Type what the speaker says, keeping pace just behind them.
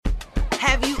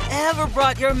Have you ever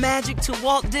brought your magic to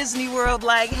Walt Disney World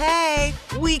like, hey,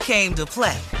 we came to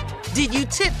play? Did you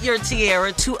tip your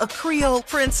tiara to a Creole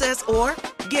princess or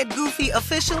get goofy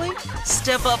officially?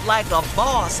 Step up like a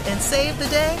boss and save the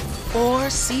day? Or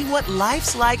see what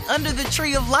life's like under the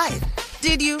tree of life?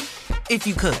 Did you? If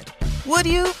you could. Would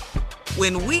you?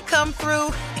 When we come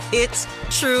through, it's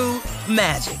true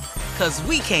magic. 'Cause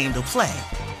we came to play.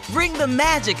 Bring the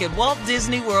magic at Walt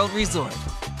Disney World Resort.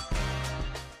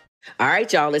 All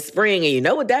right, y'all, it's spring, and you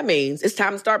know what that means. It's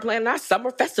time to start planning our summer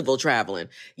festival traveling.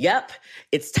 Yep,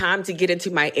 it's time to get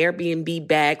into my Airbnb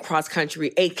bag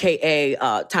cross-country,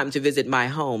 a.k.a. Time to visit my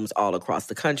homes all across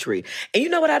the country. And you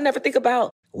know what I never think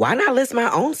about? Why not list my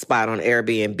own spot on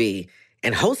Airbnb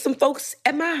and host some folks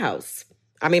at my house?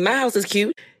 I mean, my house is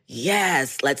cute.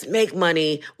 Yes, let's make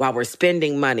money while we're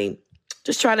spending money.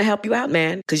 Just trying to help you out,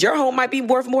 man, because your home might be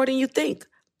worth more than you think.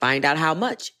 Find out how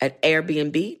much at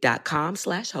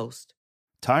airbnb.com/host.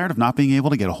 Tired of not being able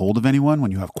to get a hold of anyone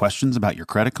when you have questions about your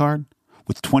credit card?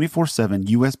 With 24/7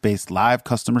 U.S.-based live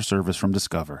customer service from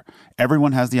Discover,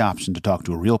 everyone has the option to talk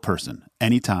to a real person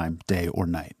anytime, day or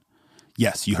night.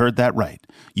 Yes, you heard that right.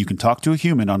 You can talk to a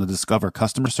human on the Discover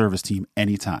customer service team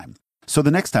anytime. So the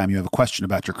next time you have a question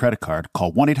about your credit card,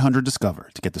 call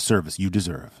 1-800-DISCOVER to get the service you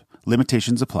deserve.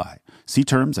 Limitations apply. See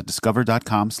terms at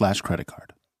discover.com/creditcard.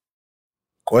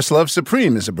 Questlove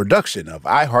Supreme is a production of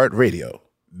iHeartRadio.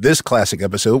 This classic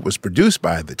episode was produced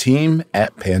by the team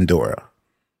at Pandora.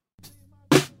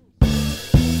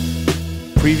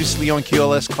 Previously on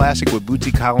QLS Classic with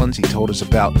Bootsy Collins, he told us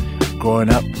about growing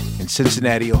up in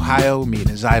Cincinnati, Ohio, meeting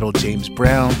his idol James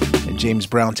Brown, and James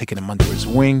Brown taking him under his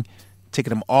wing,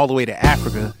 taking him all the way to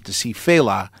Africa to see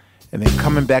Fela, and then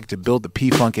coming back to build the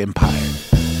P-Funk empire.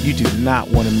 You do not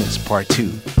want to miss part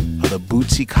 2 of the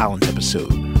Bootsy Collins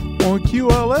episode on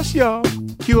QLS, y'all.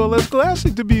 QLS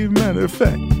Classic, to be a matter of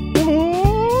fact.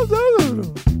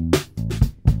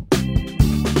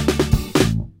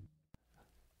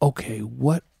 Okay,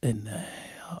 what in the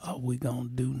hell are we going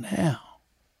to do now?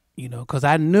 You know, because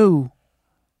I knew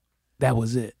that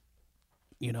was it.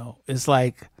 You know, it's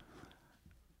like,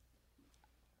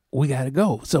 we got to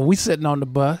go. So we sitting on the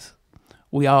bus.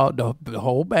 We all, the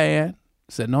whole band,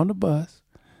 sitting on the bus,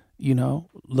 you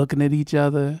know, looking at each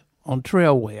other on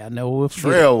Trailway. I know we're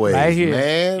Trailways, right here,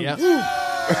 man. Yep.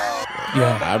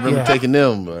 Yeah, I remember taking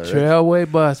them.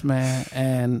 Trailway bus, man.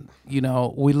 And, you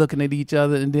know, we looking at each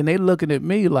other, and then they looking at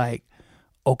me like,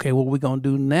 okay, what we going to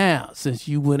do now since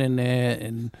you went in there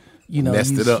and, you know,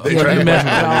 messed it up. You messed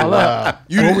it all up.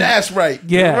 You didn't ask right.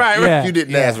 Yeah, right. yeah, You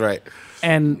didn't ask right.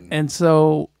 And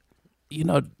so, you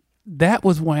know, that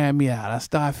was wearing me out. I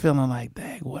started feeling like,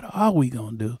 dang, what are we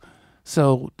going to do?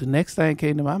 So the next thing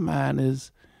came to my mind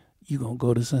is, you're going to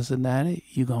go to Cincinnati,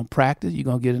 you're going to practice, you're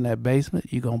going to get in that basement,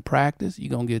 you're going to practice, you're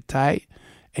going to get tight,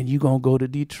 and you're going to go to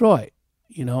Detroit,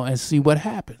 you know, and see what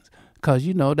happens. Because,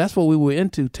 you know, that's what we were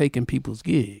into, taking people's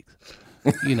gigs,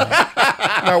 you know.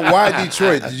 Now, why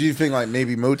Detroit? Did you think like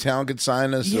maybe Motown could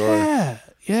sign us? Yeah.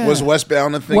 Was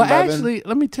Westbound a thing by then? Well, actually,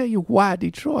 let me tell you why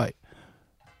Detroit.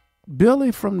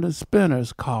 Billy from the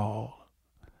Spinners called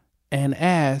and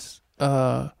asked,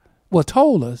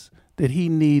 told us that he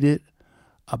needed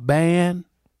a band,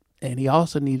 and he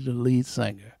also needed a lead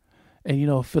singer. And, you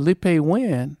know, Felipe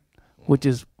Wynn, which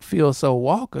is Phil Soul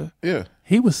Walker,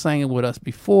 he was singing with us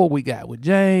before we got with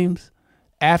James,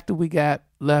 after we got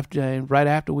left James, right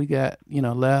after we got, you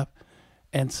know, left.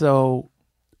 And so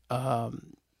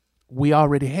we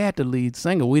already had the lead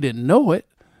singer. We didn't know it,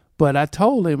 but I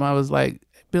told him, I was like,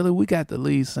 Billy, we got the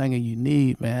lead singer you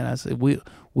need, man. I said,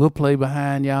 we'll play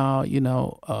behind y'all, you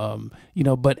know,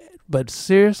 but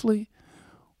seriously,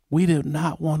 we did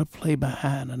not want to play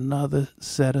behind another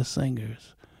set of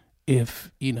singers if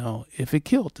it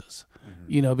killed us,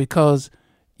 you know, because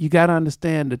you got to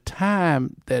understand the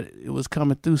time that it was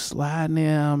coming through. Sly and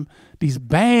them, these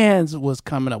bands was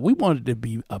coming up. We wanted to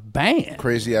be a band.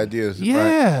 Crazy ideas.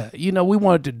 Yeah. Right. You know, we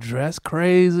wanted to dress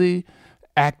crazy,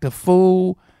 act a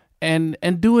fool, and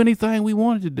do anything we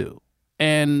wanted to do.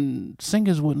 And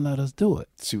singers wouldn't let us do it.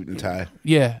 Suit and tie.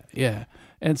 Yeah, yeah.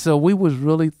 And so we was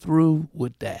really through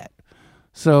with that.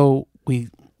 So we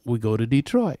go to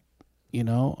Detroit, you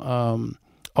know,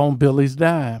 on Billy's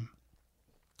dime.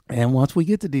 And once we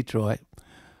get to Detroit,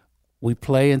 we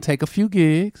play and take a few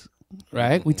gigs,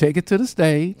 right? We take it to the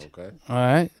stage. Okay. All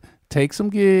right. Take some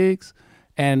gigs.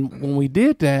 And when we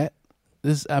did that,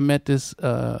 I met this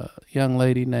young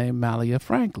lady named Malia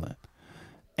Franklin.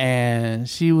 And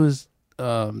she was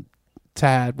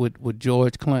tied with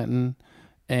George Clinton,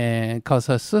 and because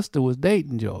her sister was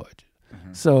dating George.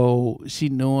 So she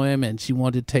knew him, and she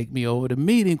wanted to take me over to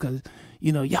meet him because,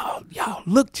 you know, y'all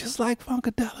look just like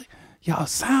Funkadelic. Y'all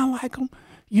sound like them.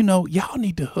 You know, y'all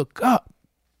need to hook up.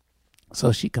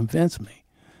 So she convinced me.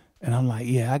 And I'm like,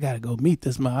 yeah, I got to go meet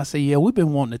this mom. I say, yeah, we've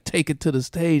been wanting to take it to the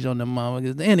stage on the mama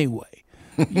anyway.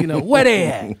 You know, where they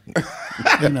at?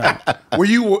 You know. Were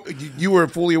you were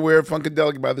fully aware of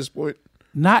Funkadelic by this point?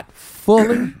 Not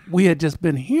fully. We had just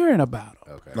been hearing about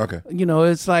them. Okay. You know,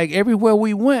 it's like everywhere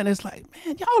we went, it's like,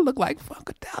 man, y'all look like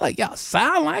Funkadelic. Y'all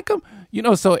sound like them. You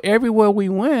know, so everywhere we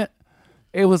went,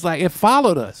 it was like, it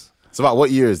followed us. So about what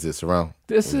year is this around?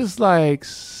 This is like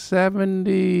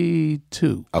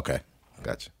 72. Okay,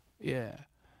 gotcha. Yeah.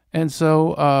 And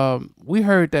so we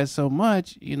heard that so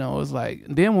much, you know, it was like,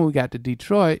 then when we got to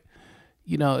Detroit,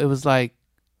 you know, it was like,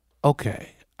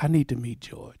 okay, I need to meet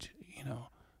George, you know.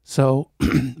 So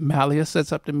Malia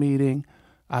sets up the meeting.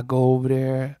 I go over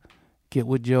there, get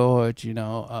with George, you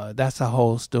know. That's a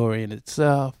whole story in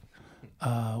itself,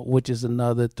 which is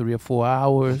another 3 or 4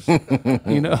 hours,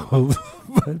 you know.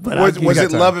 but was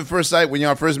it love at first sight when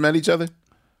y'all first met each other?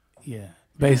 Yeah.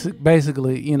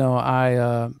 Basically, you know,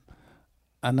 I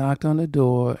knocked on the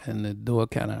door, and the door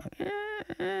kind of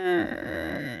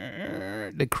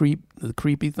the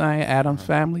creepy thing, Addams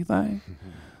Family thing.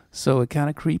 So it kind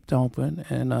of creeped open,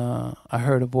 and I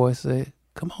heard a voice say,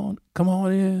 "Come on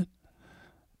in."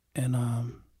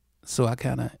 And so I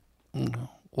kind of, you know,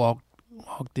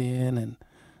 walked in, and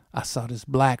I saw this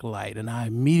black light, and I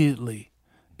immediately,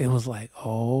 it was like,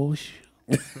 oh shoot.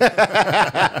 You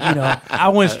know,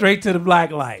 I went straight to the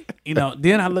black light. You know,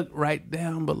 then I looked right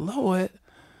down below it.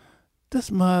 This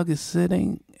mug is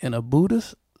sitting in a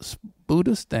Buddhist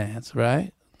stance,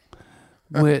 right?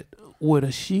 With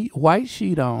a white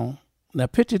sheet on. Now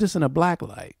picture this in a black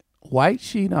light. White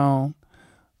sheet on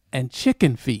and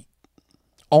chicken feet.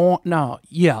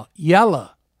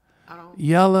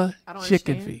 Yellow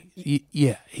chicken feet.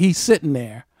 Yeah, he's sitting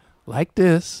there like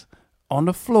this on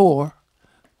the floor,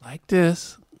 like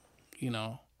this, you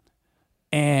know,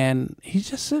 and he's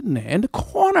just sitting there in the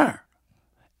corner,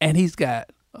 and he's got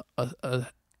a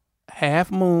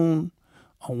half moon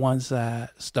on one side,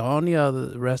 star on the other,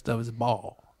 the rest of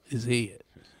his head.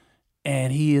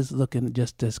 And he is looking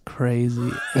just as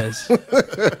crazy as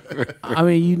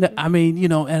you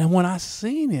know, and when I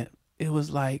seen it, it was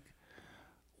like,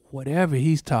 whatever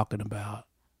he's talking about,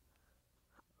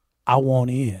 I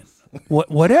want in.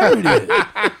 Whatever it is.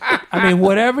 I mean,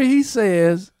 whatever he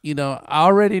says, you know, I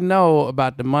already know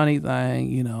about the money thing,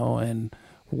 you know, and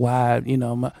why, you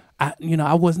know,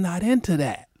 I was not into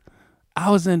that. I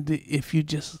was into, if you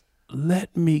just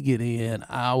let me get in,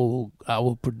 I will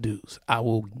produce. I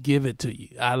will give it to you.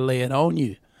 I lay it on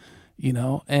you, you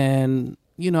know. And,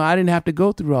 you know, I didn't have to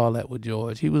go through all that with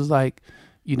George. He was like,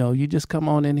 you know, you just come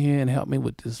on in here and help me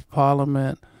with this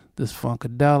Parliament, this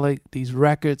Funkadelic, these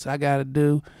records I got to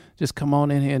do. Just come on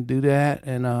in here and do that.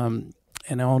 And on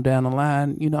down the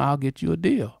line, you know, I'll get you a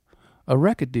deal, a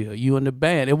record deal, you and the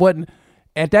band. It wasn't,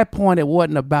 at that point, it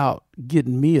wasn't about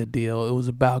getting me a deal. It was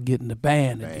about getting the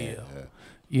band a deal, yeah.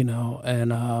 You know.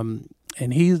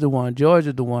 And he's the one, George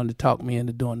is the one that talked me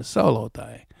into doing the solo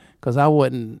thing. Because I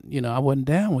wasn't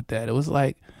down with that. It was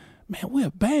like, man, we're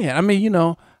a band. I mean, you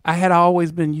know, I had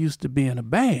always been used to being a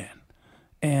band.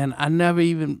 And I never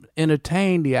even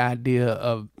entertained the idea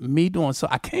of me doing so.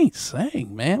 I can't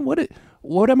sing, man.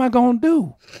 What am I gonna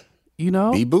do? You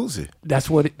know, be boozy. That's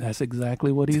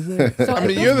exactly what he said. So, I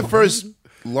mean, you're the first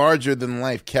larger than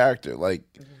life character. Like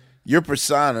your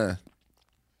persona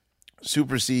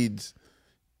supersedes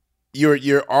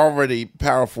your already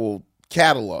powerful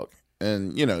catalog,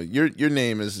 and you know your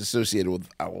name is associated with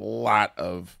a lot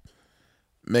of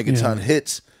megaton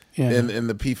hits in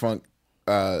the P-Funk.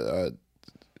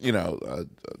 Universe,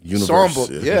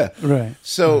 songbook, yeah. Right.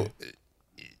 So,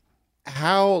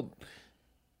 how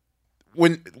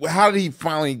did he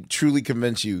finally truly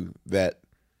convince you that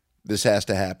this has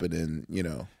to happen? And you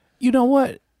know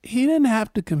what? He didn't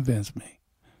have to convince me.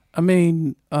 I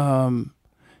mean,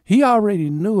 he already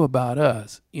knew about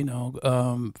us, you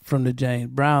know, from the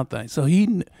James Brown thing. So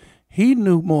he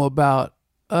knew more about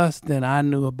us than I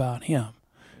knew about him.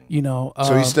 You know,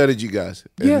 so he studied you guys.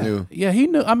 And knew. Yeah, he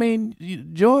knew. I mean,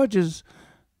 George is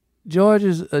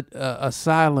a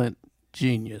silent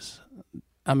genius.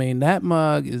 I mean, that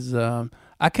mug is.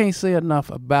 I can't say enough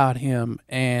about him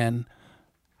and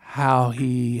how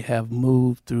he have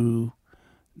moved through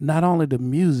not only the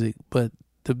music but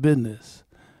the business.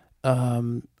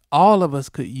 All of us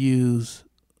could use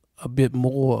a bit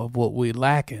more of what we're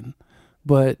lacking,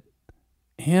 but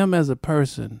him as a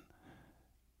person.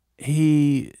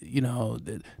 He, you know,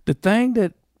 the thing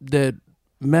that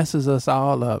messes us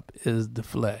all up is the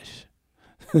flesh.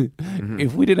 Mm-hmm.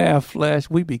 If we didn't have flesh,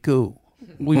 we'd be cool.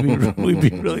 We'd be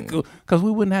really cool because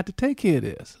we wouldn't have to take care of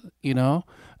this,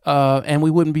 and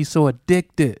we wouldn't be so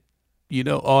addicted,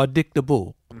 or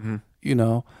addictable,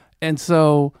 And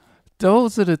so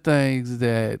those are the things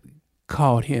that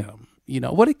caught him,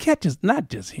 Well, it catches not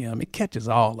just him; it catches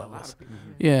all of us.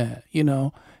 Yeah,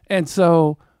 And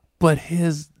so, but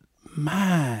his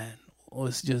mind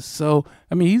was just so.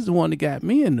 I mean, he's the one that got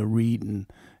me into reading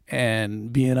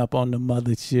and being up on the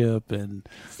mothership and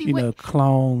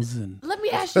clones and. Let me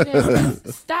ask you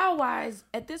this: style wise,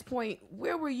 at this point,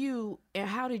 where were you and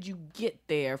how did you get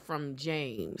there from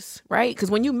James? Right?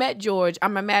 Because when you met George,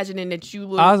 I'm imagining that you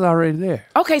were. I was already there.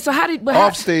 Okay, so how did?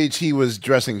 Off stage, he was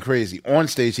dressing crazy. On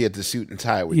stage, he had the suit and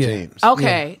tie with James.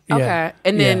 Okay,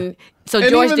 and then. So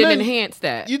George did enhance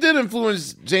that. You did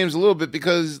influence James a little bit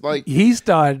because, like, he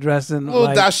started dressing a little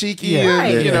dashiki,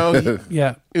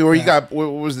 or he got what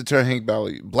was the term, Hank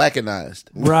Ballard? Blackenized.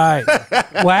 Right.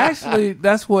 Well, actually,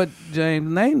 that's what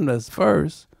James named us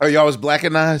first. Oh, y'all was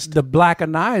blackenized? The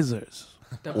Blackenizers.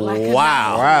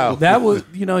 Wow. That was,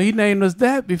 he named us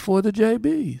that before the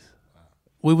JBs.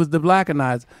 We was the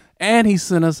Blackenizers, and he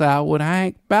sent us out with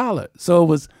Hank Ballard. So it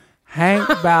was Hank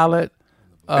Ballard.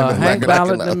 Hank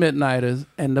Ballard, the Midnighters,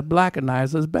 and the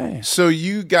Blackenizers band. So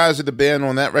you guys are the band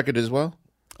on that record as well?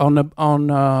 On the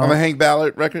Hank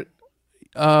Ballard record?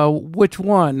 Which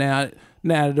one? Now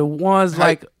the ones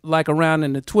like around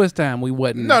in the Twist time we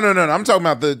wasn't. No. I'm talking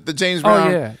about the James Brown.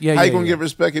 Oh yeah. How you gonna give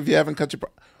respect if you haven't cut your?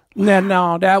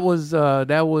 No, that was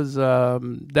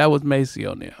Macy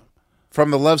O'Neal.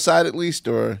 From the Love Side, at least,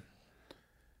 or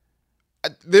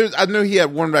I know he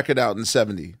had one record out in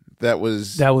 '70. That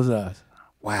was us.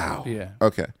 Wow. Yeah.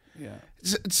 Okay. Yeah.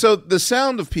 So the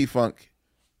sound of P-Funk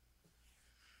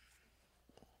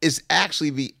is actually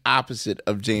the opposite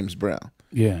of James Brown.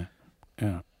 Yeah.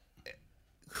 Yeah.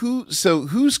 Who's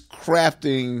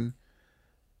crafting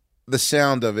the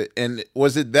sound of it, and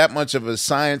was it that much of a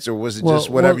science, or was it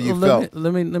just whatever you felt?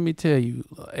 Let me tell you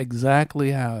exactly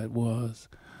how it was.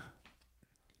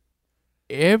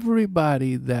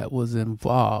 Everybody that was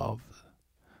involved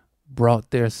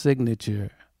brought their signature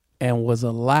and was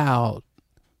allowed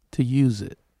to use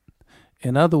it.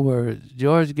 In other words,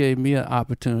 George gave me an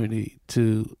opportunity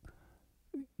to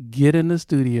get in the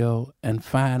studio and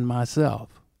find myself,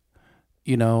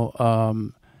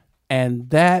 and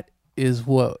that is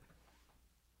what,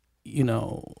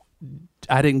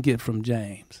 I didn't get from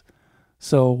James.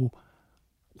 So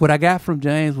what I got from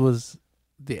James was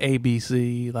the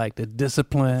ABC, like the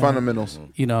discipline. Fundamentals.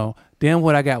 Then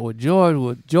what I got with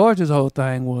George's whole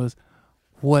thing was,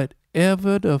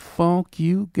 whatever the funk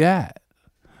you got,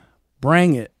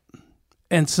 bring it.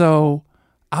 And so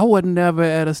I wasn't never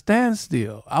at a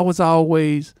standstill. I was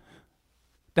always,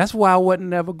 that's why I wasn't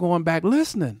never going back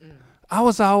listening. I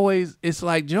was always, it's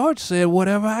like George said,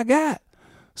 whatever I got.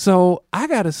 So I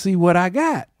got to see what I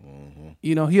got.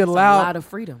 He allowed a lot of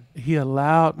freedom. He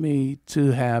allowed me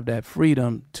to have that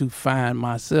freedom to find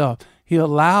myself. He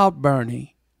allowed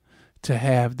Bernie to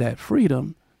have that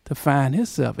freedom to find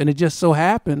himself. And it just so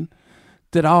happened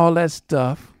that all that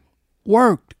stuff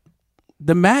worked.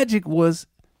 The magic was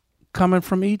coming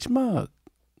from each mug.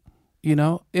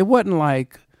 It wasn't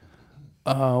like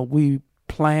we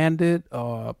planned it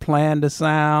or planned the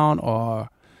sound or,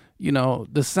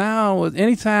 the sound was,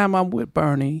 anytime I'm with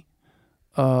Bernie,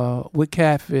 with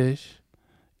Catfish,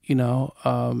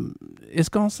 it's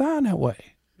going to sound that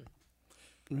way.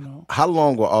 How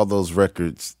long were all those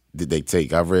records did they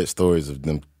take? I've read stories of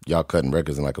them, y'all cutting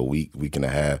records in like a week and a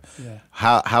half. Yeah.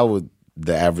 How would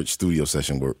the average studio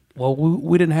session work? Well,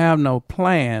 we didn't have no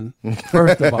plan,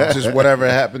 first of all. Just whatever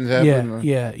happened.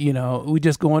 Yeah. We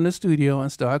just go in the studio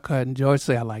and start cutting. George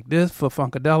say, I like this for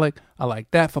Funkadelic. I like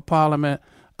that for Parliament.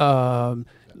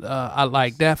 I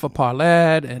like that for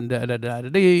Parlad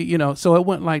and so it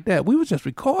went like that. We was just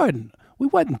recording. We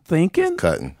wasn't thinking.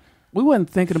 Cutting. We wasn't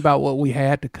thinking about what we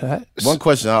had to cut. One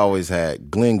question I always had,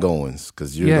 Glenn Goins,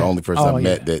 because you're the only person I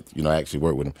met that actually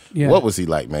worked with him. Yeah. What was he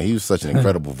like, man? He was such an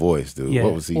incredible voice, dude. Yeah.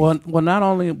 What was he? Well, not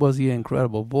only was he an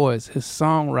incredible voice, his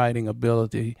songwriting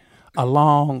ability,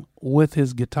 along with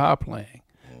his guitar playing.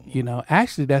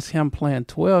 Actually, that's him playing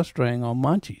 12-string on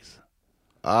Munchies.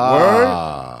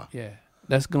 Word? Yeah,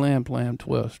 that's Glenn playing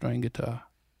 12-string guitar.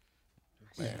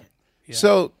 Man. Yeah.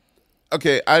 So,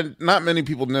 okay, not many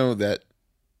people know that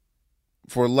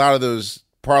for a lot of those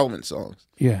Parliament songs,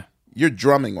 you're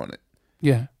drumming on it.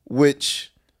 Yeah.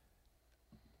 Which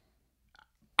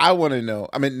I want to know.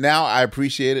 I mean, now I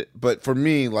appreciate it, but for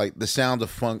me, like the sound of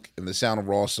funk and the sound of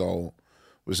raw soul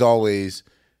was always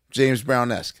James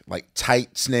Brown-esque, like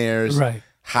tight snares, right.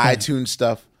 high tuned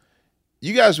stuff.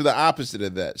 you guys were the opposite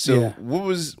of that. So what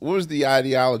was the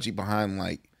ideology behind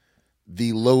like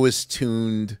the lowest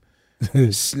tuned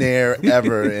snare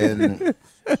ever and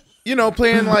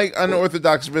playing like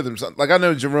unorthodox rhythms? Like I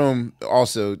know Jerome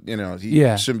also,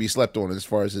 he shouldn't be slept on as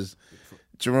far as his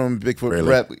Jerome Bigfoot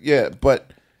Bradley. Yeah,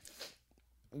 but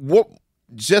what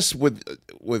just with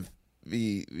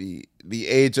the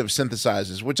age of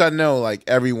synthesizers, which I know like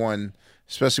everyone,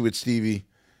 especially with Stevie,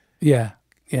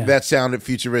 that sounded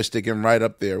futuristic and right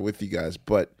up there with you guys.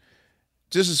 But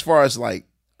just as far as like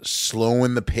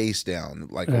slowing the pace down,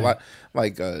 like a lot,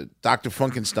 like Dr.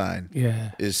 Funkenstein,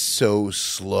 is so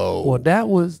slow. Well, that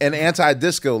was and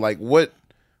anti-disco. Like what?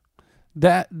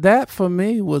 That for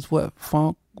me was what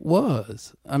funk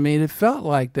was. I mean, it felt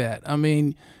like that. I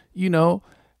mean, you don't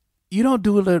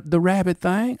do the rabbit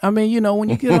thing. I mean, when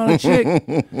you get on a chick,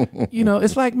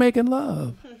 it's like making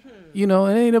love. It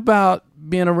ain't about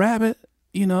being a rabbit.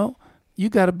 You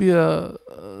got to be a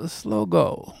slow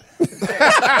go.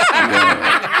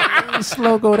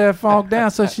 Slow go that funk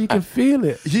down so she can feel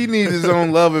it. He needs his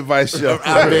own love advice show.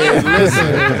 I mean,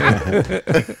 listen.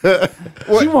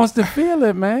 She wants to feel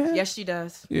it, man. Yes, she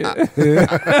does. Yeah.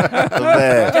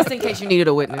 Just in case you needed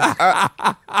a witness.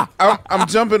 I'm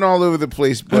jumping all over the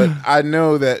place, but I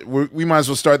know that we might as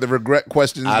well start the regret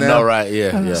questions now. I know, right?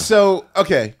 Yeah. So,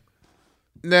 okay.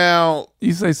 Now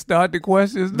you say start the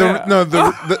questions. The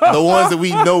ones that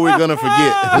we know we're gonna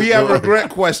forget. We have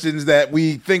regret questions that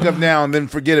we think of now and then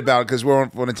forget about because we're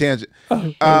on a tangent.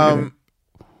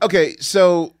 Okay,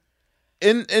 so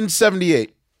in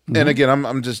 '78, and again,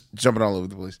 I'm just jumping all over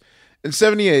the place. In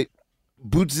 '78,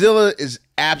 Bootzilla is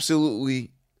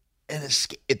absolutely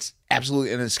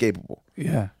inescapable.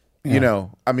 Yeah.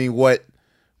 I mean, what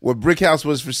Brick House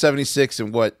was for '76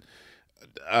 and what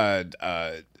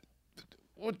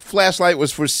Flashlight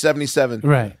was for '77.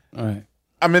 Right. I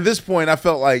mean, at this point, I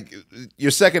felt like your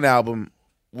second album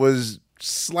was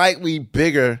slightly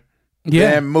bigger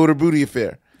than Motor Booty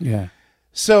Affair. Yeah.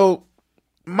 So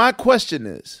my question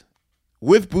is,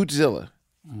 with Bootzilla,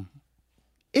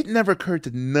 it never occurred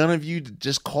to none of you to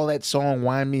just call that song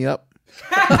 "Wind Me Up"?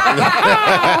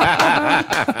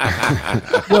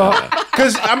 Well,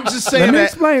 because I'm just saying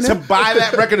that to buy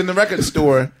that record in the record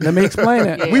store. Let me explain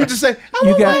it. We would just say,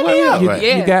 you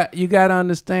got to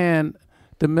understand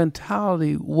the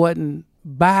mentality wasn't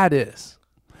buy this.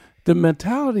 The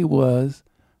mentality was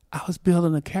I was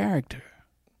building a character,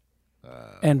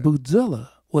 and Bootzilla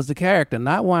was the character,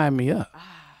 not Wind Me Up.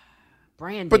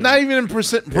 Branding. But not even in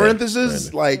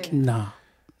parentheses, like no.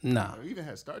 You even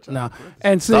had Star Trek. No,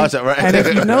 and see, Star Trek, right? And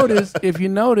if you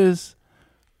notice,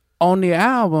 on the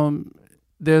album,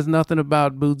 there's nothing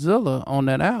about Bootzilla on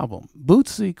that album.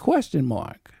 Bootsy ?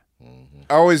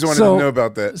 I always wanted to know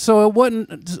about that. So it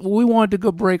wasn't. We wanted to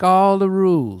go break all the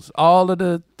rules, all of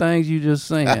the things you just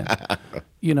saying.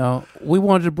 We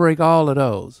wanted to break all of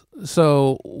those.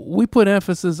 So we put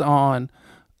emphasis on,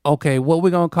 okay, what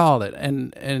we're gonna call it,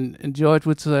 and George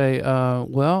would say,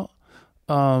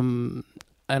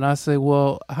 and I say,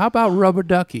 well, how about Rubber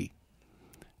Ducky?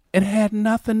 It had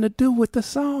nothing to do with the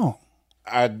song.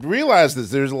 I realized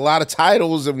this. There's a lot of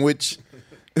titles in which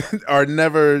are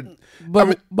never.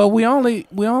 But we only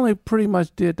pretty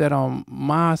much did that on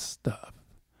my stuff.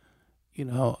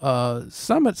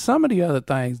 Some of the other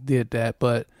things did that,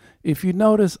 but if you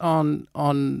notice on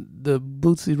the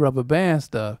Bootsy Rubber Band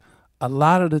stuff, a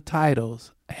lot of the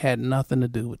titles had nothing to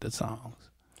do with the songs.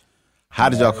 How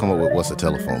did y'all come up with What's a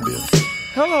Telephone Bill?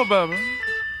 Hello, baby.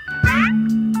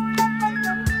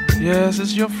 Yes,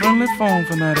 it's your friendly phone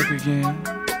fanatic again.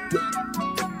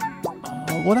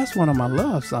 Well, that's one of my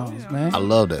love songs, man. I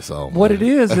love that song. What it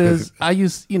is I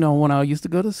used, when I used to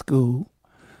go to school,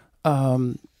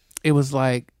 it was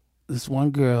like this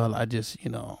one girl I just,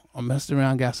 I messed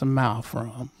around, got some mouth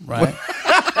from, right?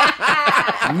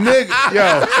 Nigga, yo.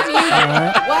 All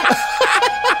right. What?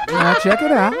 Now check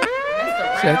it out.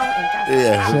 Check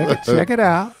it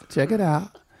out. Check it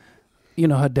out.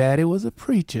 Her daddy was a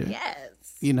preacher. Yes.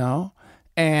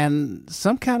 And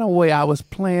some kind of way I was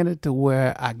playing it to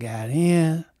where I got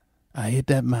in, I hit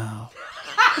that mouth,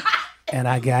 and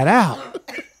I got out.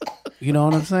 You know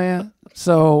what I'm saying?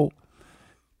 So,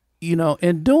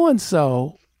 in doing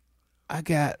so, I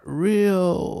got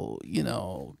real,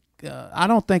 I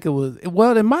don't think it was, it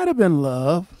might have been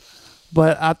love,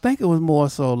 but I think it was more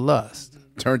so lust.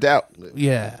 Turned out.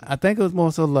 Yeah, I think it was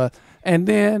more so lust. And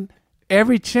then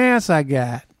every chance I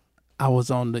got, I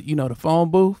was on the, the phone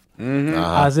booth. Mm-hmm.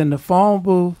 I was in the phone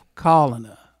booth calling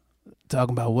her,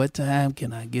 talking about what time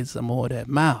can I get some more of that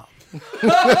mouth.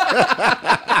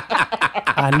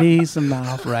 I need some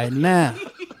mouth right now.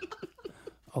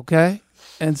 Okay?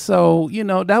 And so,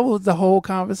 that was the whole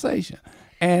conversation.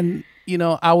 And,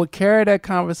 I would carry that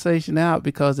conversation out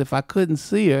because if I couldn't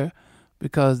see her,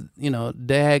 because,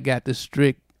 Dad got this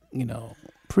strict,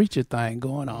 preacher thing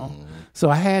going on. So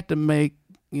I had to make,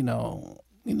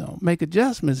 make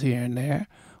adjustments here and there.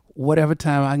 Whatever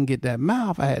time I can get that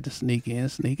mouth, I had to sneak in,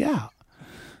 sneak out.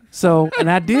 So, and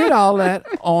I did all that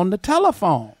on the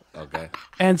telephone. Okay.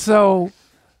 And so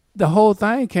the whole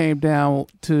thing came down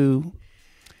to,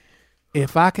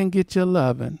 if I can get your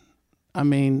loving,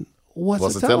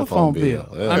 what's the telephone bill?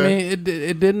 Yeah. It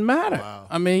didn't matter. Wow.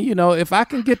 If I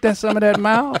can get some of that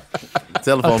mouth,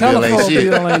 telephone bill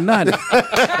ain't nothing.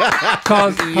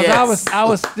 Cause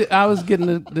I was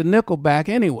getting the nickel back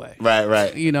anyway.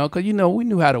 Right. Because we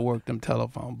knew how to work them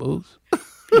telephone booths.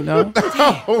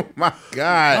 Oh my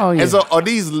God. Oh, yeah. And so are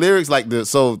these lyrics like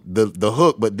the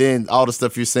hook, but then all the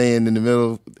stuff you're saying in the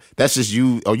middle, that's just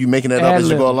you? Are you making that up as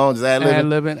you go along? Just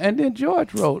ad-libbing. And then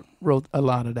George wrote a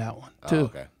lot of that one too. Oh,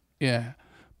 okay. Yeah.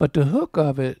 But the hook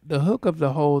of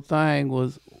the whole thing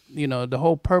was, the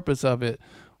whole purpose of it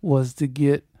was to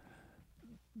get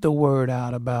the word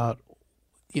out about,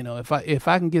 if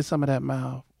I can get some of that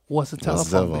mouth, what's the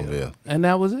telephone bill? And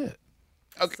that was it.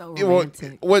 Okay. So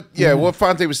what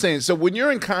Phonte was saying. So when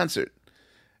you're in concert,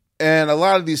 and a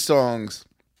lot of these songs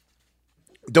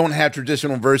don't have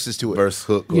traditional verses to it, verse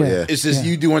hook, it's just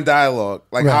you doing dialogue,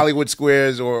 like Hollywood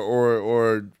Squares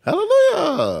or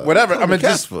Hallelujah, whatever.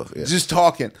 Just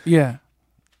talking. Yeah.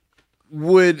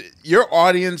 Would your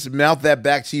audience mouth that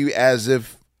back to you as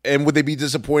if? And would they be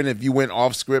disappointed if you went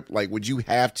off script? Like, would you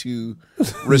have to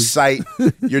recite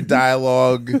your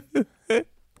dialogue?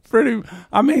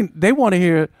 They want to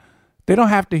hear it. They don't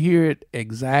have to hear it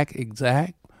exact,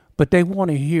 but they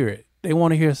want to hear it. They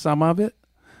want to hear some of it.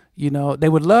 They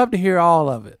would love to hear all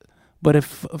of it. But if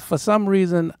for some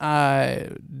reason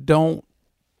I don't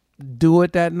do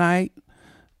it that night,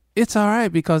 it's all right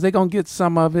because they're going to get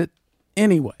some of it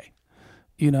anyway.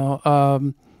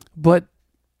 But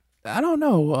I don't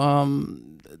know.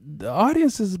 The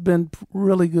audience has been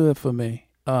really good for me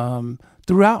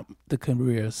throughout the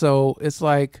career. So it's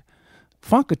like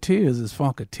Funketeers is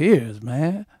Funketeers,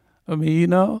 man.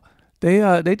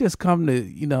 They just come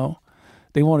to,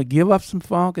 they want to give up some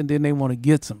funk and then they want to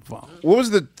get some funk. What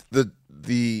was the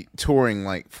touring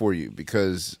like for you?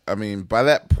 Because, by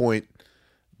that point,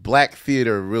 black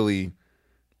theater really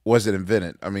wasn't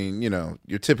invented.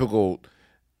 Your typical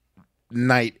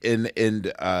night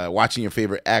in watching your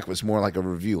favorite act was more like a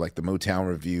review, like the Motown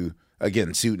Review.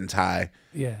 Again, suit and tie.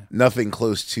 Yeah. Nothing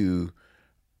close to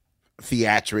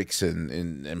theatrics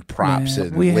and props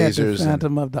and we lasers. We had the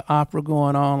Phantom of the Opera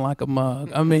going on like a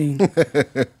mug.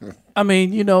 It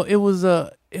was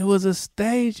a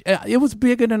stage. It was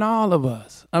bigger than all of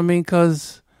us.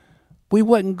 Because we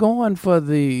wasn't going for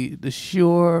the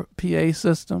Shure PA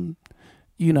system,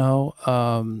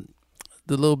 the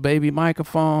little baby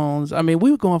microphones. We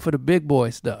were going for the big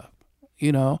boy stuff,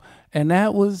 and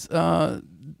that was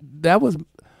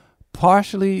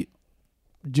partially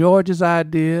George's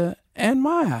idea and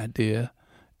my idea,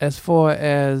 as far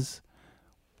as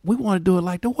we want to do it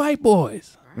like the white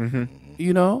boys.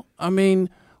 Mm-hmm.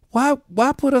 Why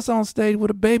put us on stage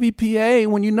with a baby PA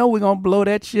when we're gonna blow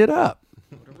that shit up?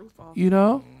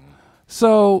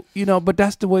 So, but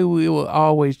that's the way we were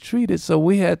always treated. So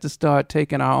we had to start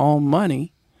taking our own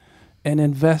money and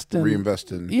reinvesting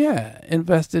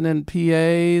in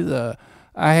PAs.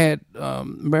 I had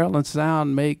Maryland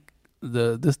Sound make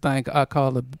this thing I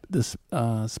call the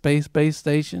Space Base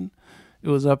Station. It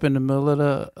was up in the middle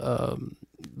of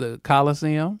the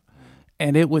Coliseum,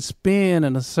 and it would spin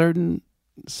in a certain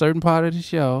part of the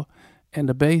show, and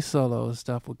the bass solo and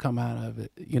stuff would come out of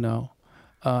it,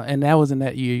 and that was in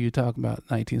that year you're talking about,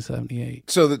 1978.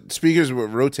 So the speakers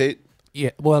would rotate?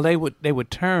 Yeah, well, they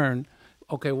would turn.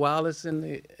 Okay, while it's in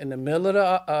the middle of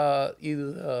the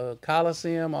either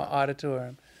Coliseum or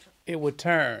auditorium, it would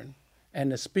turn,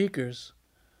 and the speakers,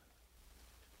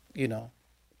 would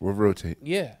rotate.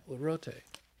 Yeah, would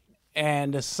rotate,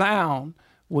 and the sound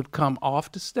would come off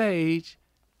the stage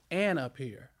and up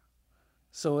here.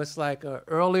 So it's like an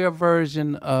earlier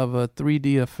version of a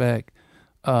 3D effect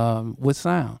with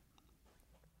sound.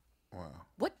 Wow.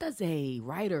 What does a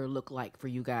writer look like for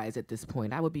you guys at this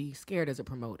point? I would be scared as a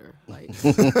promoter,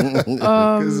 because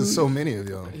there's so many of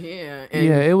y'all. Yeah, and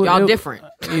y'all different.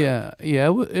 Yeah,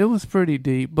 it was pretty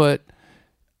deep, but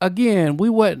again, we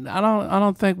wasn't. I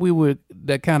don't think we were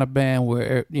that kind of band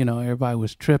where everybody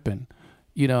was tripping.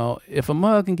 If a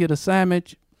mug can get a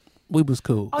sandwich, We was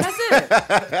cool. Oh, that's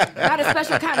it. Not a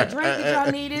special kind of drink that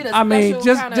y'all needed. I mean,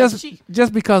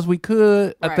 just because we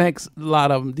could. Right. I think a lot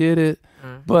of them did it,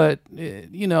 but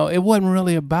you know, it wasn't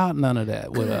really about none of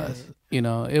that with us. You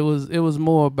know, it was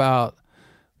more about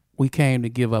we came to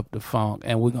give up the funk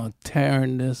and we're gonna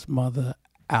turn this mother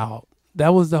out.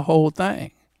 That was the whole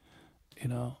thing. You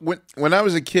know, when I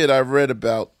was a kid, I read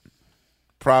about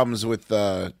problems with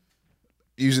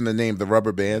using the name the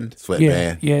Rubber Band.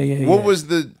 Sweatband. Yeah. What was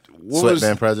the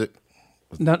Sweatband project?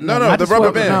 No, the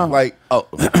Rubber Band. No. Like,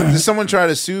 did someone try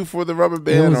to sue for the Rubber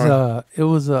Band? It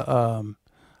was a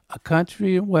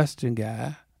country and western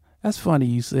guy. That's funny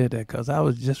you said that because I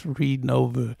was just reading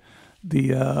over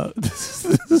the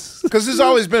because there's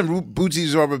always been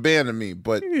Bootsy's Rubber Band to me,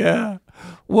 but yeah.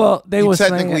 Well, they were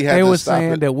saying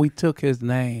that we took his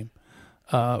name,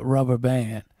 Rubber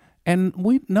Band, and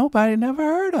nobody never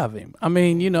heard of him. I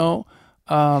mean, you know,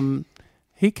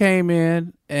 he came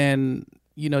in and,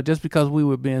 you know, just because we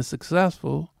were being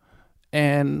successful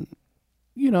and,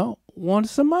 you know, wanted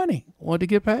some money, wanted to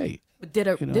get paid. But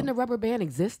didn't a Rubber Band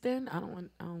exist then? I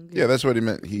don't yeah, that's what he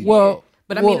meant.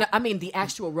 But I mean the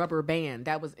actual Rubber Band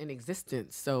that was in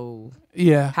existence. So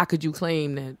yeah, how could you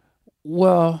claim that?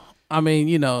 Well, I mean,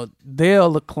 you know,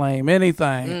 they'll claim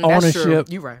anything. Ownership.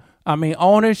 You're right. I mean,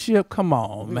 ownership. Come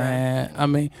on, man. I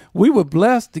mean, we were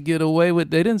blessed to get away with.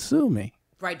 They didn't sue me.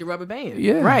 Right, the Rubber Band.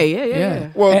 Yeah. Right.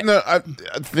 Yeah. Well, no, I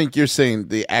think you're saying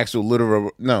the actual literal.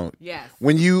 No. Yes.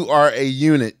 When you are a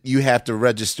unit, you have to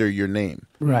register your name.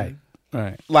 Right.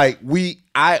 Like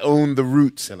I own the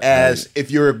Roots. As if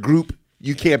you're a group,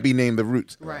 you can't be named the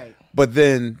Roots. Right. But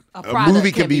then a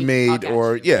movie can be made,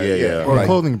 or or a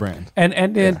clothing brand.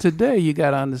 And then today you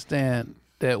got to understand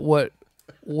that what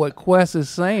Quest is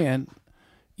saying,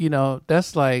 you know,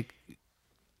 that's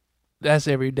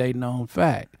everyday known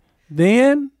fact.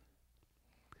 Then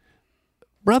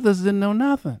brothers didn't know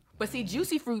nothing. But see,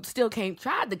 Juicy Fruit still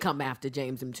tried to come after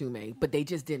James Mtume, but they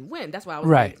just didn't win. That's why I was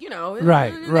like, you know, they're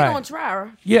gonna try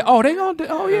her. Yeah. Oh, they gonna do.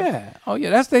 Oh yeah.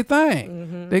 That's their thing.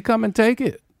 Mm-hmm. They come and take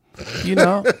it. You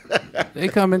know, they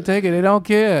come and take it. They don't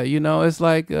care. You know, it's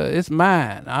like it's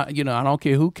mine. I don't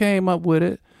care who came up with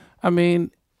it. I mean,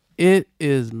 it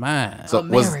is mine. So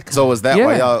was that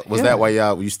why y'all? That why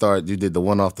y'all? You did the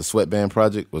one off the Sweatband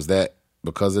project? Was that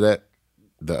because of that?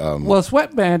 Well,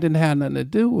 Sweatband didn't have nothing to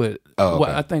do with. Oh,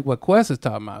 okay. I think what Quest is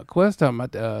talking about. Quest talking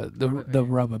about the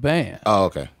Rubber Band. Oh,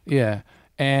 okay. Yeah,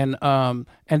 and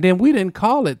then we didn't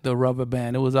call it the Rubber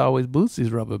Band. It was always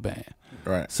Bootsy's Rubber Band.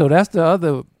 Right. So that's the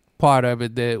other part of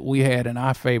it that we had in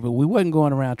our favor. We wasn't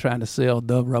going around trying to sell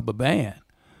the Rubber Band.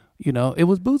 You know, it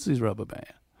was Bootsy's Rubber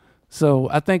Band. So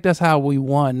I think that's how we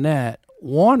won that.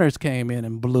 Warner's came in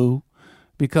and blew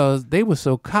because they were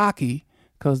so cocky.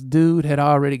 Because dude had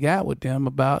already got with them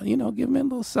about, you know, give me a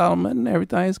little settlement and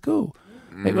everything's cool.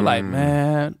 They were like,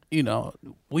 man, you know,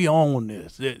 we own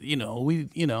this. So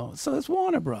it's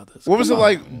Warner Brothers. What was it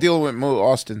like dealing with Mo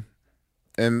Austin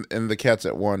and the cats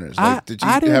at Warner's? Like, did you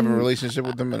have a relationship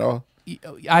with them at all?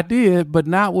 I did, but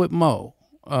not with Mo.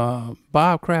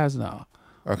 Bob Krasnow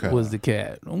was the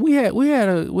cat. We had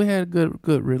a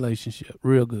good relationship,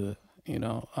 real good. You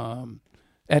know,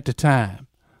 at the time.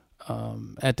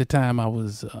 At the time, I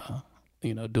was,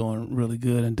 doing really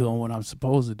good and doing what I'm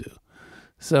supposed to do.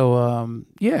 So,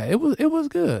 it was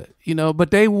good, you know.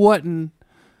 But they wasn't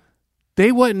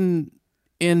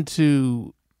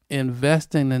into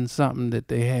investing in something that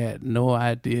they had no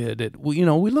idea that we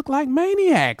look like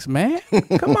maniacs, man.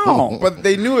 Come on. But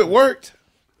they knew it worked.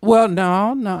 Well,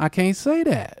 no, I can't say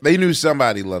that. They knew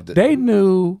somebody loved it. They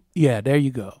knew. Yeah, there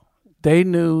you go. They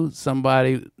knew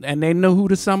somebody, and they knew who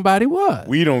the somebody was.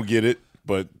 We don't get it,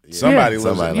 but somebody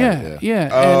loves it. Yeah.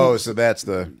 Oh, so that's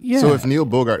the... Yeah. So if Neil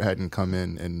Bogart hadn't come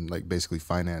in and like basically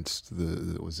financed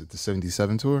the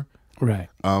 77 tour? Right.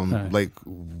 Like,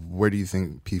 where do you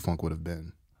think P-Funk would have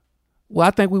been? Well,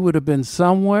 I think we would have been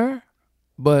somewhere,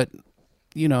 but,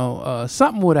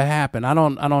 something would have happened. I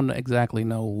don't exactly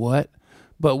know what,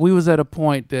 but we was at a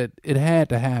point that it had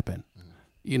to happen,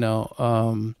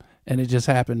 and it just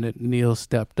happened that Neil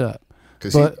stepped up.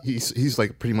 Because he's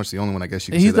like pretty much the only one, I guess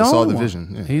you can say, that saw the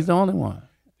vision. Yeah. He's the only one,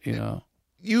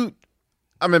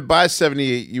 by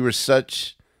 78, you were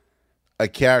such a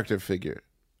character figure.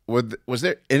 Was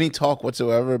there any talk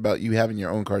whatsoever about you having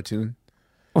your own cartoon?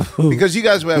 Because you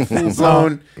guys would have full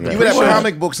blown, you would have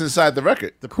comic books inside the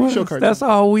record. The pre-show cartoon.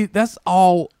 That's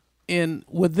all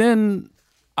within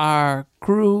our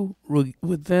crew,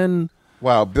 within...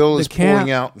 Wow, Bill is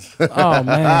pulling out. Oh,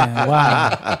 man.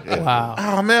 Wow.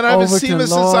 Oh, man, I haven't seen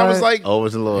this since I was like...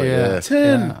 Overton Lloyd,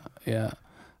 10. Yeah.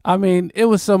 I mean, it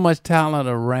was so much talent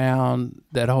around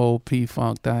that whole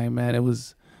P-Funk thing, man. It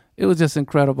was It was just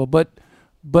incredible. But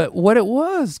what it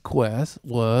was, Quest,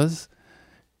 was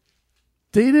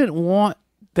they didn't want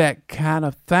that kind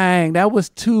of thing. That was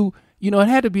too, it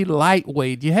had to be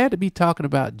lightweight. You had to be talking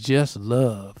about just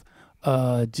love.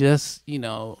 Just,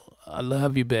 I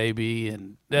love you, baby,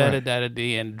 and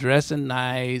da-da-da-da-da, and dressing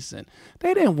nice. And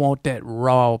they didn't want that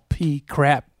raw pea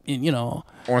crap, on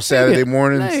Saturday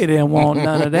mornings. They didn't want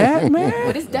none of that, man.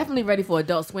 But it's definitely ready for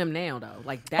Adult Swim now, though.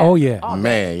 Like that. Oh, yeah.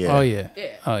 Man, yeah. Oh, yeah.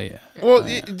 Oh, yeah. Well,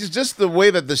 just the way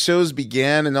that the shows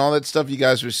began and all that stuff, you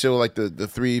guys would show like the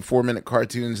 3-4 minute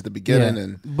cartoons at the beginning. Yeah.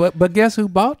 And But guess who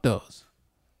bought those?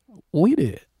 We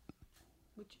did.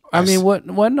 I mean,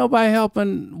 wasn't nobody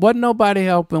helping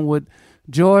with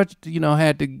George,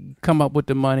 had to come up with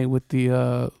the money with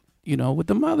the, with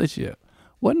the mothership.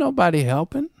 Wasn't nobody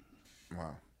helping.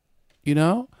 Wow.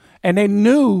 And they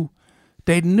knew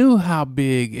how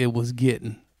big it was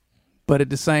getting. But at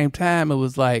the same time, it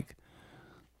was like,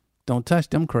 don't touch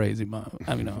them crazy mom.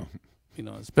 I mean,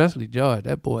 especially George.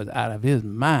 That boy's out of his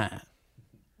mind.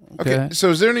 Okay. So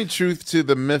is there any truth to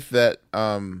the myth that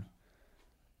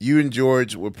you and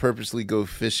George would purposely go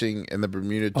fishing in the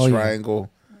Bermuda Triangle?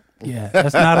 Yeah,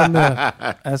 that's not a myth.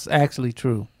 That's actually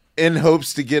true. In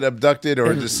hopes to get abducted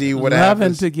or to see what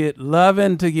happens?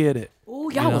 Loving to get it. Ooh,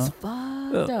 y'all was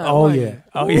fucked up. Oh, yeah.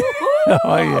 Oh, yeah.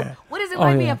 Oh, yeah. What is it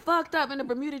like being fucked up in the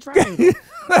Bermuda Triangle?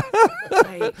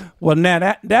 Well,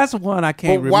 now that's one I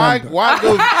can't remember.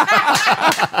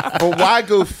 Why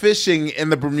go fishing in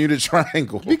the Bermuda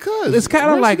Triangle? Because it's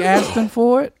kind of like asking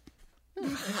for it.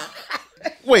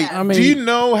 Wait, do you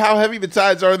know how heavy the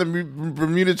tides are in the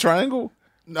Bermuda Triangle?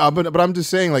 No, but I'm just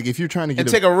saying, like, if you're trying to get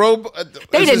take a rowboat,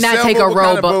 they did not take a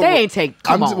rowboat. They ain't take.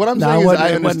 Come on. What I'm saying is,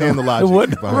 I understand the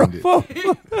logic behind it.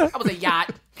 I was a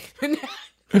yacht.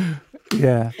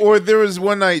 Yeah. Or there was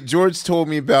one night George told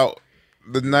me about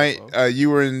the night you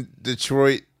were in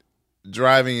Detroit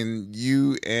driving, and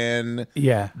you and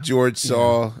George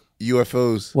saw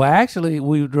UFOs. Well, actually,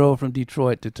 we drove from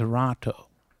Detroit to Toronto.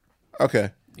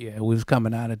 Okay. Yeah, we was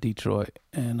coming out of Detroit,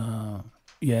 and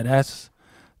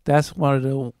that's one of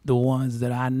the ones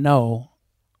that I know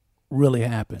really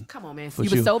happened. Come on, man.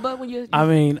 You were sober when you? I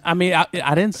mean, I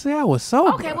didn't say I was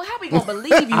sober. Okay, well, how we gonna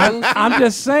believe you? I'm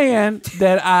just saying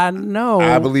that I know.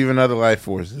 I believe in other life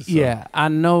forces. So. Yeah, I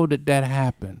know that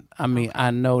happened. I mean, I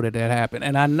know that happened,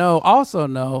 and I also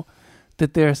know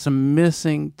that there's some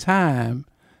missing time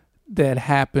that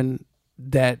happened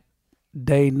that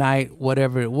day, night,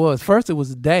 whatever it was. First, it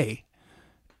was day.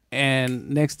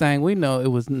 And next thing we know, it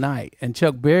was night. And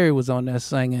Chuck Berry was on there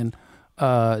singing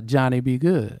Johnny Be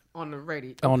Good. On the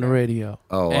radio. On the radio.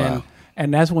 Oh, wow.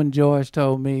 And that's when George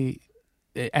told me,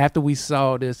 after we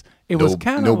saw this, it was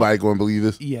kind of... Nobody going to believe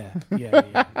this? Yeah.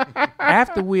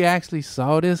 After we actually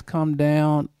saw this come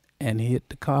down and hit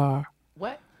the car.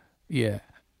 What? Yeah.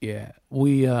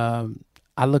 We,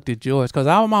 I looked at George, because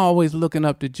I'm always looking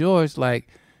up to George like,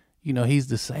 he's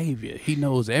the savior. He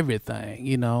knows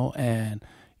everything, and...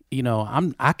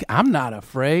 I'm not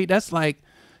afraid. That's like,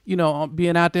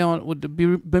 being out there with the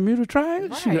Bermuda Triangle.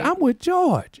 Right. Shoot, I'm with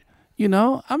George.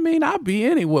 I mean, I'll be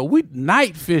anywhere. We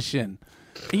night fishing,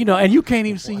 and you can't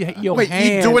even see your Wait,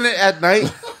 hand. you doing it at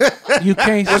night? You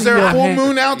can't see Was there your a full hand.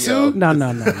 moon out too? No.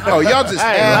 Oh, y'all just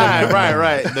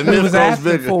right. The He myth was goes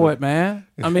asking bigger. for it, man.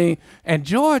 I mean, and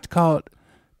George caught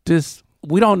this.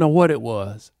 We don't know what it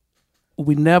was.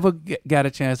 We never got a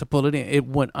chance to pull it in. It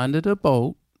went under the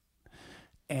boat.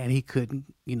 And he couldn't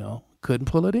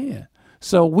pull it in.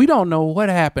 So we don't know what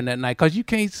happened that night, because you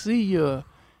can't see your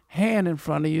hand in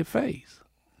front of your face,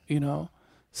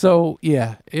 So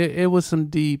yeah, it was some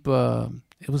deep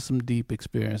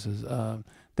experiences.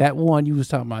 That one you was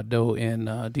talking about though in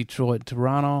Detroit,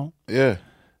 Toronto. Yeah.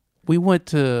 We went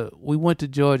to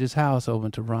George's house over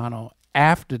in Toronto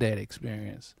after that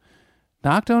experience.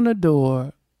 Knocked on the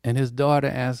door, and his daughter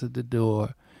answered the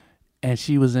door, and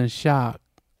she was in shock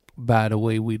by the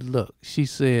way we look. She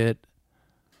said,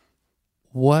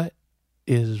 "What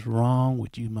is wrong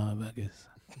with you motherfuckers?"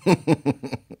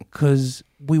 Because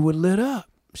we were lit up.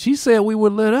 She said we were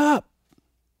lit up.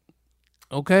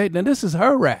 Okay, now this is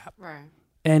her rap. Right.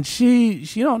 And she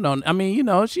don't know. I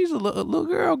mean, she's a little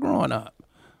girl growing up.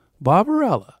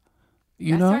 Barbarella.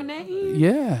 That's her name?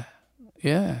 Yeah.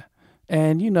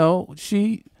 And,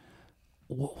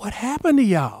 what happened to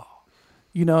y'all?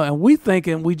 And we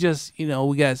thinking we just,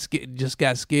 we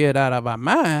got scared out of our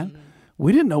mind. Mm-hmm.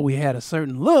 We didn't know we had a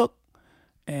certain look.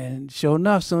 And sure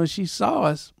enough, as soon as she saw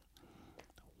us,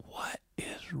 what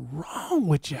is wrong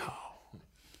with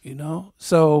y'all?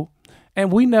 So,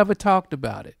 and we never talked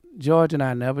about it. George and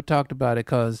I never talked about it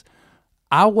because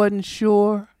I wasn't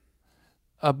sure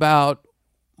about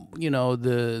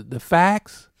the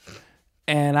facts,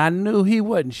 and I knew he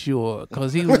wasn't sure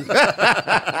because he was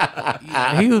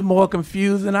he was more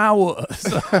confused than I was.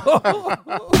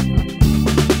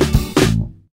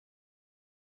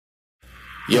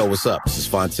 Yo, what's up? This is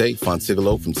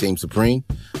Fontigolo from Team Supreme.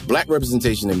 Black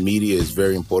representation in media is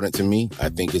very important to me. I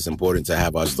think it's important to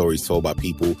have our stories told by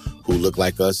people who look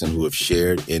like us and who have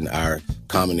shared in our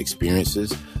common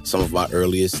experiences. Some of my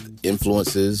earliest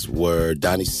influences were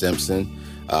Donnie Simpson.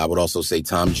 I would also say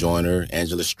Tom Joyner,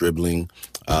 Angela Stribling,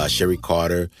 Sherry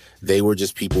Carter. They were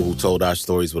just people who told our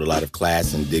stories with a lot of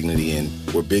class and dignity and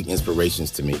were big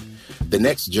inspirations to me. The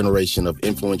next generation of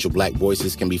influential Black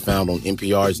voices can be found on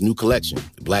NPR's new collection,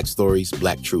 Black Stories,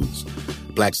 Black Truths.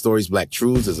 Black Stories, Black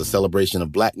Truths is a celebration of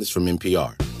Blackness from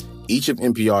NPR. Each of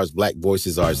NPR's Black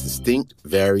voices are as distinct,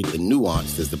 varied, and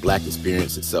nuanced as the Black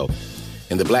experience itself.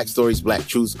 In the Black Stories, Black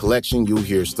Truths collection, you'll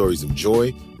hear stories of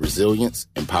joy, resilience,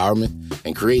 empowerment,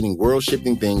 and creating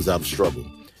world-shifting things out of struggle.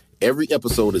 Every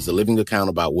episode is a living account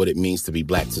about what it means to be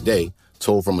Black today,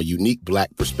 told from a unique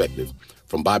Black perspective.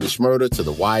 From Bobby Shmurda to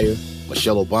The Wire,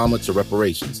 Michelle Obama to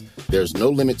reparations, there's no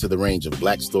limit to the range of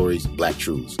Black stories, Black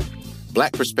truths.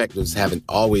 Black perspectives haven't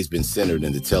always been centered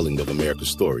in the telling of America's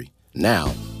story.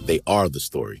 Now, they are the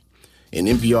story. In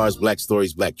NPR's Black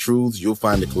Stories, Black Truths, you'll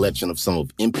find a collection of some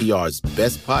of NPR's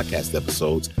best podcast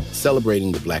episodes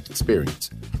celebrating the Black experience.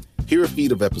 Hear a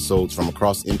feed of episodes from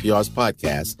across NPR's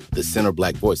podcast, The Center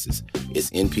Black Voices. It's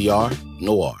NPR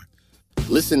Noir.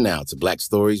 Listen now to Black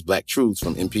Stories, Black Truths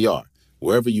from NPR,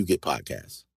 wherever you get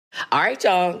podcasts. All right,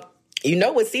 y'all. You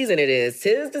know what season it is.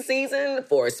 'Tis the season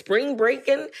for spring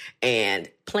breaking and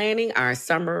planning our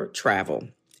summer travel.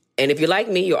 And if you're like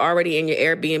me, you're already in your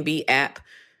Airbnb app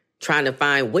trying to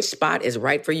find which spot is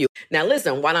right for you. Now,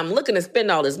 listen, while I'm looking to spend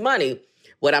all this money,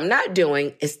 what I'm not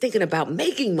doing is thinking about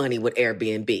making money with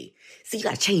Airbnb. See, you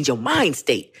got to change your mind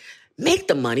state. Make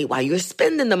the money while you're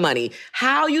spending the money.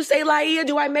 How, you say, Laia,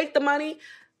 do I make the money?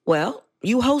 Well,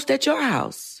 you host at your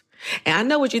house. And I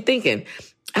know what you're thinking.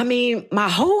 I mean, my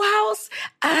whole house?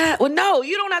 Well, no,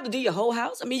 you don't have to do your whole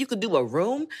house. I mean, you could do a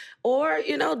room or,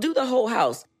 do the whole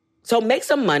house. So make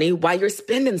some money while you're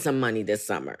spending some money this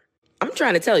summer. I'm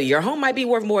trying to tell you, your home might be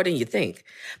worth more than you think.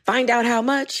 Find out how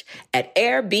much at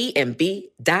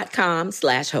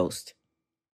airbnb.com/host.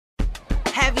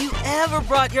 Have you ever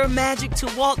brought your magic to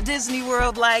Walt Disney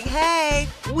World like, hey,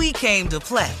 we came to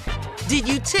play? Did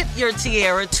you tip your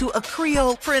tiara to a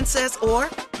Creole princess or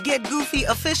get goofy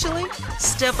officially?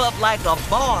 Step up like a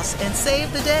boss and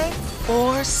save the day?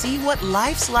 Or see what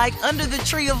life's like under the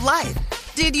tree of life?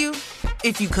 Did you?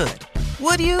 If you could.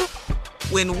 Would you?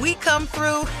 When we come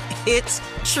through, it's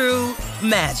true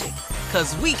magic.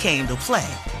 'Cause we came to play.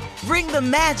 Bring the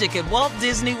magic at Walt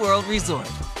Disney World Resort.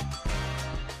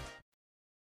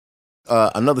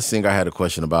 Another singer I had a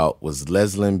question about was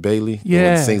Leslyn Bailey. Yeah. The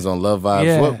one that sings on Love Vibes.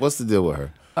 Yeah. What's the deal with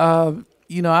her? I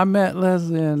met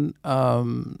Leslyn,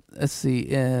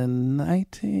 in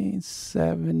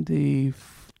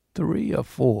 1973 or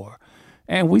 4.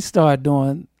 And we started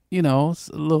doing,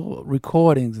 little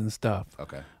recordings and stuff.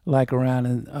 Okay. Like around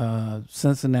in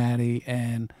Cincinnati.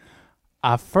 And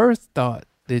I first thought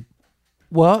that,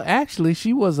 actually,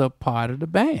 she was a part of the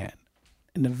band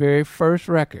in the very first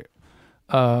record.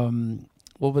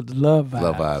 What was Love Vibes?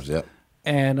 Love Vibes, yep.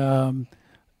 And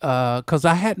because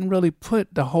I hadn't really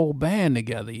put the whole band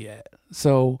together yet.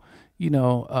 So,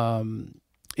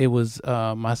 it was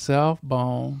myself,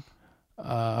 Bone,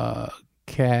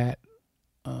 Cat,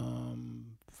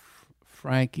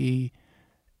 Frankie,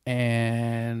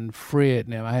 and Fred.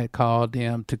 Now I had called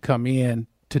them to come in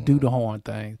to do the horn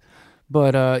thing.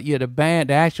 But the band,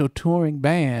 the actual touring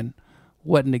band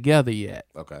wasn't together yet.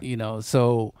 Okay.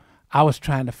 So I was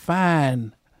trying to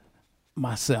find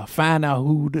out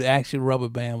who the actual rubber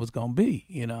band was gonna be,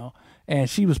 and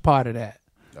she was part of that.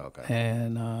 Okay.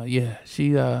 And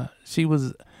she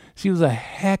was a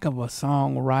heck of a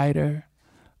songwriter,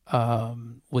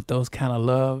 with those kind of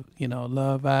love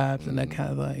vibes and that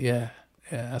kind of thing. Yeah,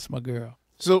 that's my girl.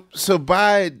 So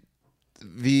by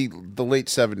the late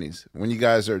 70s, when you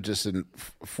guys are just in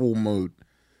full mood,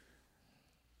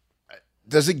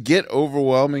 does it get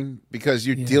overwhelming because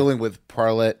you're dealing with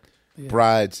Parlette,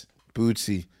 Brides,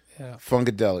 Bootsy,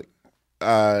 Funkadelic,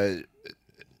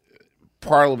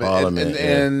 Parliament,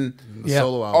 and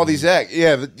solo album. All these acts?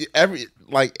 Yeah,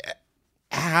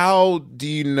 how do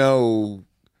you know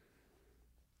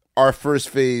our first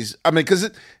phase? I mean, because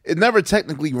it never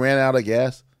technically ran out of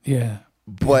gas. Yeah,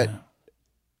 but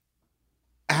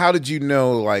how did you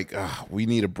know? We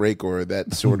need a break or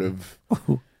that sort of.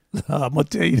 I'm gonna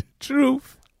tell you the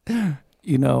truth.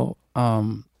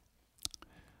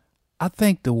 I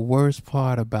think the worst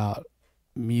part about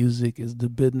music is the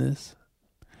business.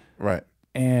 Right.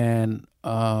 And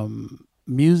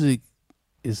music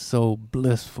is so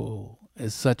blissful.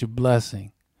 It's such a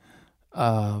blessing.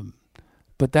 But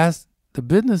the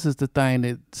business is the thing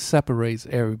that separates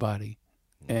everybody.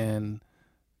 And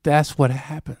that's what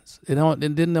happens. It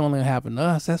didn't only happen to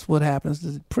us. That's what happens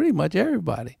to pretty much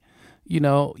everybody.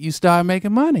 You start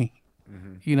making money.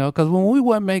 Because when we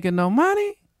wasn't making no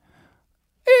money,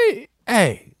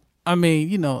 hey, I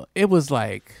mean, it was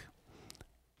like,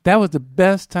 that was the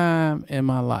best time in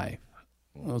my life.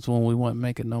 It was when we weren't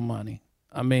making no money.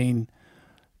 I mean,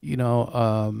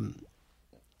 when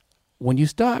you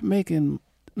start making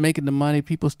the money,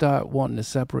 people start wanting to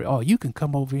separate. Oh, you can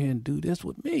come over here and do this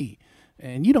with me,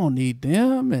 and you don't need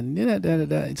them,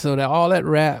 and so that all that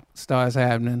rap starts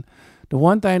happening. The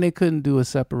one thing they couldn't do is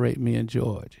separate me and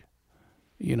George,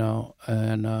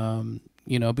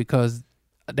 because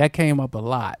that came up a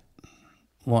lot,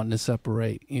 wanting to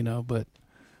separate, but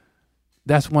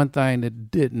that's one thing that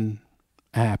didn't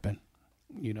happen,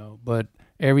 but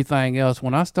everything else,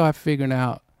 when I start figuring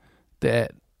out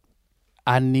that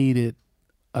I needed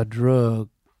a drug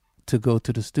to go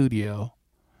to the studio,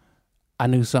 I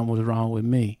knew something was wrong with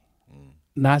me,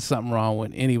 not something wrong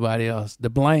with anybody else. The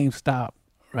blame stopped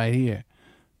right here,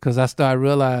 because I started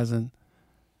realizing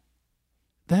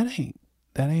that ain't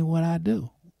what I do.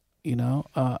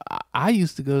 I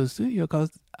used to go to the studio because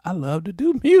I love to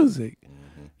do music,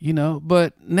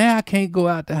 but now I can't go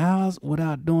out the house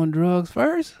without doing drugs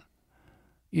first.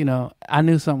 I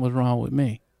knew something was wrong with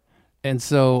me. And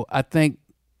so I think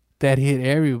that hit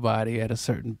everybody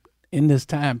in this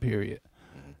time period,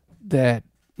 that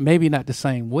maybe not the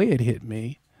same way it hit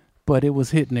me, but it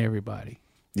was hitting everybody.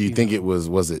 Do you think it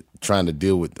was it trying to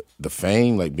deal with the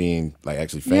fame, like being like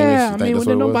actually famous? Yeah, I mean,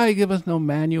 when nobody give us no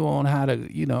manual on how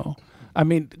to, I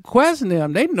mean, question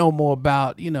them, they know more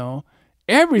about,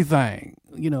 everything.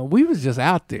 We was just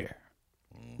out there.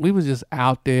 We was just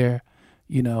out there,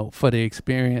 for the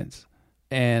experience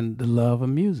and the love of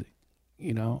music,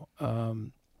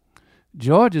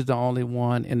 George is the only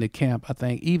one in the camp, I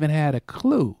think, even had a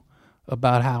clue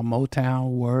about how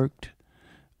Motown worked,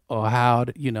 or how,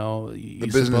 the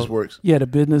business works. Yeah, the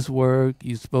business work.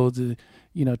 You're supposed to,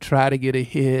 try to get a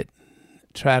hit,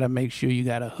 try to make sure you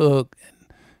got a hook, and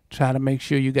try to make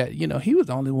sure you got, he was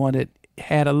the only one that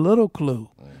had a little clue,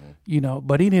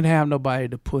 but he didn't have nobody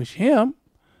to push him.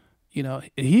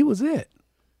 He was it.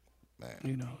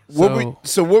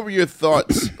 So what were your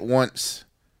thoughts once?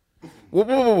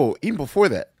 Whoa. Even before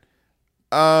that,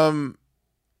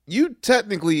 you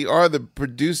technically are the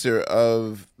producer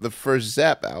of the first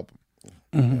Zapp album.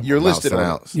 Mm-hmm. You're listed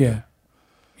on it. Yeah.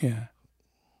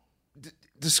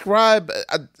 Describe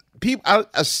people. I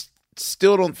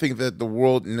still don't think that the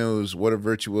world knows what a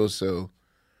virtuoso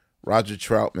Roger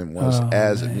Troutman was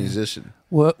as a musician.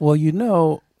 Well,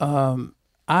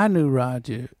 I knew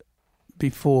Roger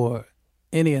before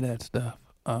any of that stuff.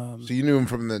 So you knew him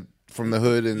from the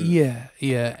hood, and yeah,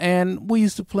 and we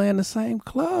used to play in the same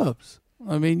clubs.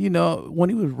 I mean, when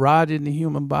he was Roger in the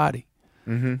Human Body,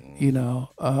 and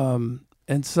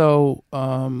so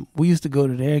we used to go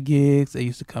to their gigs. They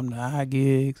used to come to our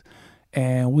gigs,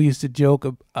 and we used to joke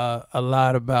a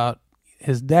lot about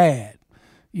his dad.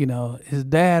 His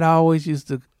dad always used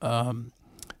to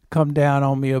come down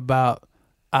on me about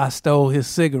I stole his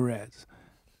cigarettes,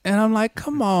 and I'm like,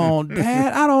 "Come on,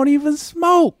 Dad, I don't even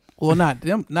smoke." Well, not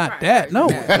that, no.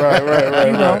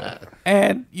 Right.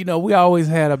 And, we always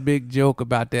had a big joke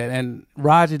about that. And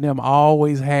Roger and them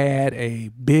always had a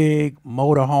big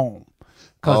motor home.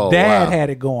 Because Dad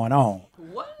had it going on.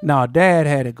 What? No, Dad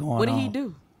had it going on. What did he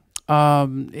do?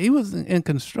 He was in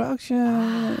construction,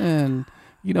 and,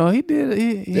 he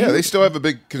did. They still have a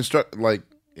big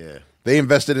They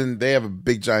have a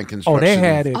big giant construction. Oh, they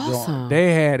had it awesome. going.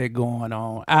 They had it going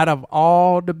on. Out of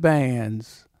all the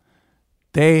bands,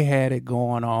 they had it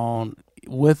going on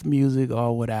with music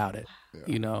or without it,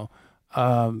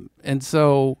 and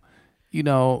so, we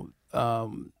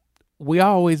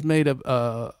always made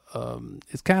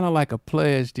it's kind of like a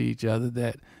pledge to each other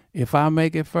that if I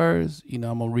make it first, I'm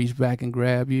gonna reach back and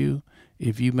grab you.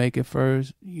 If you make it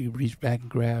first, you reach back and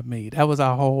grab me. That was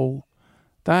our whole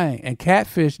thing. And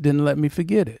Catfish didn't let me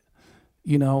forget it.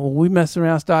 When we messed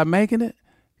around, started making it,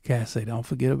 Cat say, "Don't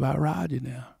forget about Roger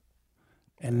now."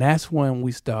 And that's when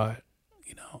we start,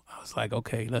 I was like,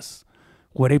 okay,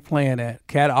 where they playing at?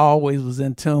 Cat always was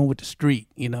in tune with the street,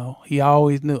 He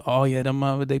always knew,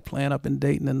 they playing up in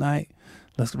Dayton tonight.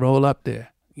 Let's roll up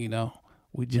there,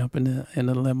 We jump in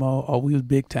the limo, or we was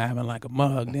big timing like a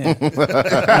mug then.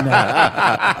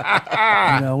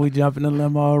 We jump in the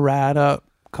limo, ride up,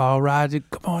 call Roger.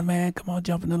 Come on, man. Come on,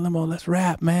 jump in the limo. Let's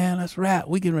rap, man. Let's rap.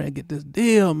 We getting ready to get this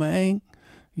deal, man.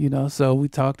 You know, so we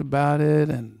talked about it,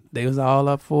 and they was all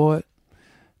up for it.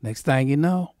 Next thing you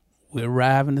know, we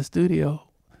arrive in the studio,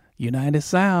 United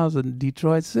Sounds in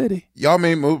Detroit City. Y'all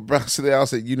made move to the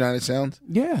house at United Sounds?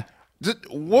 Yeah.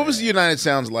 What was United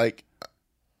Sounds like?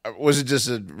 Was it just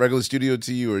a regular studio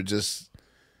to you, or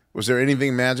was there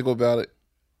anything magical about it?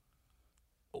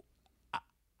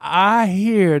 I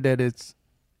hear that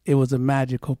it was a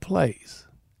magical place.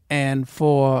 And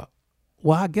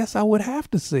I guess I would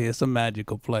have to say it's a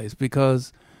magical place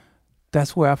because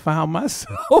that's where I found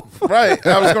myself. Right.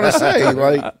 I was going to say,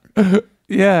 like.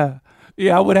 Yeah,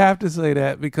 I would have to say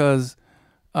that because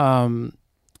when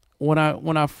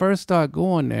I first started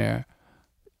going there,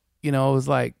 you know, it was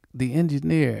like the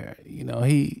engineer, you know,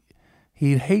 he'd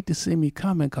hate to see me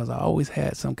coming because I always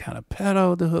had some kind of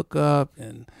pedal to hook up.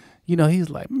 And, you know, he's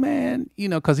like, man, you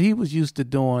know, because he was used to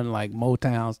doing like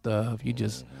Motown stuff. You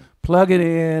just plug it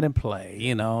in and play,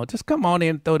 you know, just come on in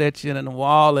and throw that shit in the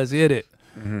wall, let's hit it.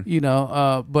 You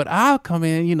know, but I'll come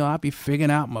in, you know, I'll be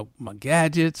figuring out my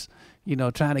gadgets, you know,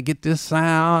 trying to get this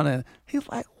sound. And he's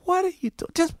like, what are you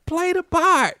doing? Just play the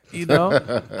part, you know?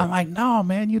 I'm like, no,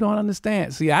 man, you don't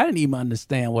understand. See, I didn't even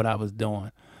understand what I was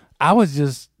doing. I was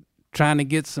just trying to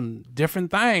get some different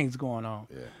things going on,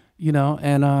 you know?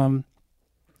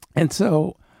 And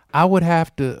so I would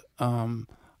have to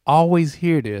always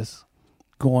hear this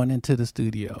going into the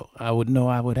studio. I would know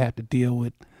I would have to deal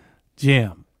with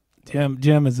Jim.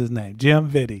 Jim is his name. Jim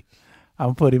Vitti.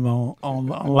 I'll put him on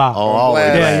lock. Oh,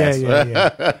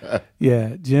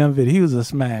 Yeah, Jim Vitti. He was a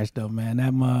smash though, man.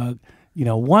 That mug, you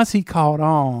know, once he caught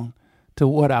on to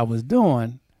what I was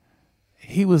doing,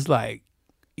 he was like,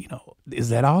 you know, is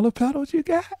that all the pedals you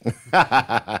got?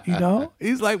 You know,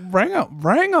 he's like, bring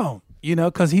them, you know,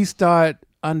 because he started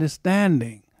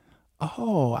understanding,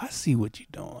 oh, I see what you're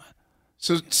doing.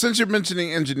 So since you're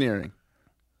mentioning engineering,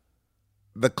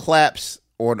 the claps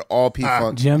on all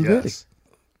P-Funk. Jim Vitti.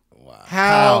 Wow.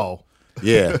 How?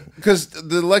 Yeah. Because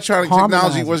the electronic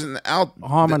technology wasn't out.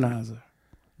 Harmonizer.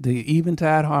 The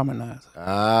Eventide harmonizer.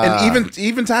 And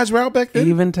Eventides were out back then?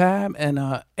 Eventide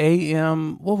and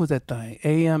AM, what was that thing?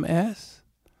 AMS?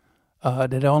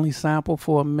 That only sampled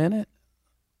for a minute.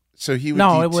 So he would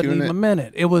No, it wasn't even a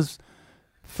minute. It was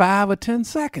 5 or 10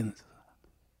 seconds.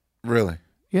 Really?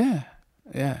 Yeah.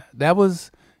 That was,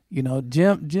 you know,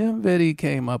 Jim Vitti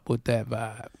came up with that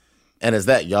vibe. And is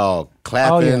that y'all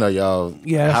clapping or y'all?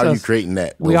 Yeah. How are you creating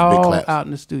that? We all big claps? Out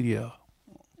in the studio.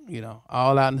 You know,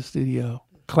 all out in the studio,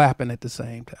 clapping at the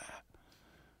same time.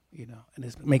 You know, and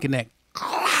it's making that.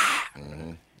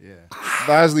 Mm-hmm. Yeah.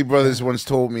 The Isley Brothers once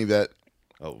told me that.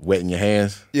 Wetting your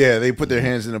hands? Yeah, they put their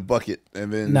hands in a bucket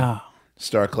and then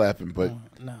start clapping. But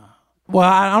no. Well,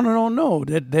 I don't know.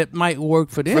 That might work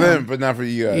for them. For them, but not for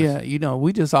you guys. Yeah, you know,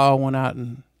 we just all went out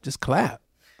and just clap,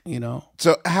 you know.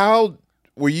 So how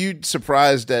were you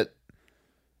surprised at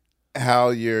how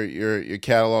your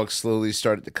catalog slowly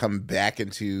started to come back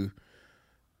into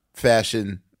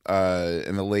fashion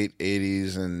in the late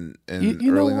 80s and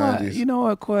early 90s? You know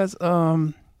what, Quest?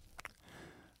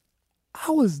 I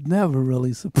was never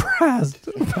really surprised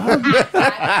about it.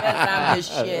 I'm the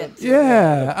shit.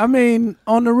 Yeah, I mean,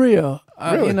 on the real,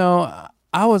 really? You know,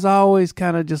 I was always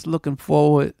kind of just looking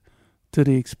forward to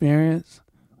the experience.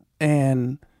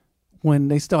 And when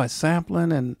they started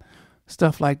sampling and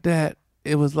stuff like that,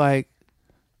 it was like,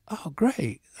 oh,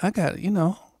 great. I got, you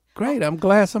know, great. I'm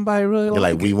glad somebody really You're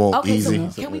like, we want easy.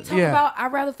 So can we talk about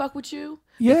I'd Rather Fuck With You?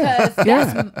 Yeah. Because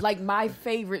that's like my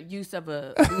favorite use of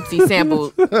a Bootsy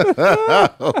sample.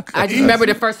 I just remember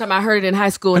the first time I heard it in high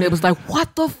school and it was like,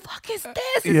 what the fuck is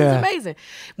this? This is amazing.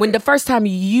 When the first time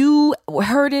you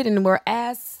heard it and were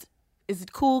asked, is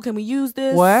it cool? Can we use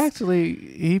this? Well, actually,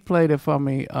 he played it for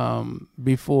me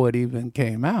before it even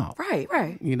came out. Right.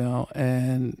 You know,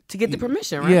 and to get the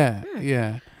permission, right?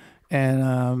 Yeah.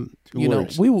 And you know,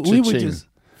 we would just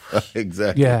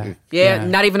exactly. Yeah.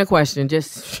 Not even a question.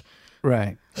 Just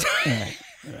right.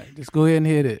 Just go ahead and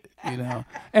hit it. You know,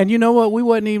 and you know what? We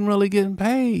wasn't even really getting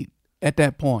paid at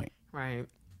that point. Right.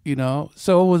 You know,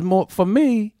 so it was more for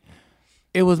me.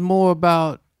 It was more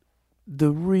about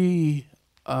the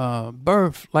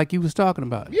birth, like you was talking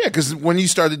about. Yeah, because when you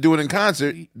started doing it in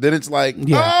concert, then it's like,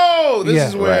 oh, this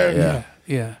is where. Right.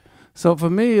 Yeah. So for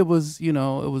me, it was, you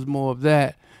know, it was more of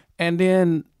that. And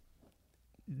then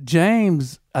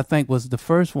James, I think, was the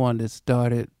first one that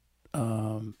started,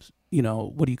 you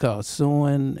know, what do you call it,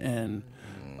 suing and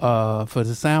for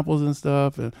the samples and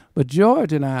stuff. But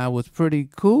George and I was pretty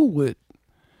cool with,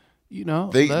 you know,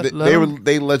 they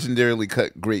legendarily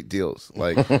cut great deals.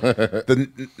 Like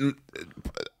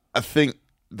I think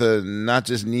the Not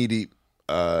Just Knee Deep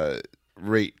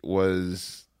rate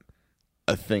was,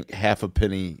 I think, half a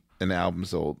penny an album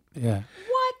sold. Yeah.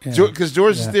 What? Because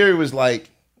George's Theory was like,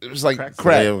 it was like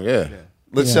crack. Yeah.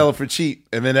 Let's sell it for cheap,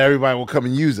 and then everybody will come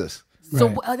and use us.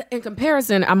 So in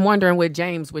comparison, I'm wondering what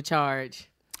James would charge.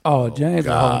 Oh, James,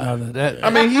 a whole nother. That, I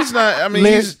mean, he's not. I mean,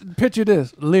 picture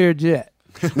this: Learjet.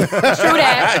 True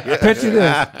that. Picture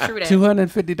this: True that.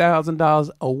 $250,000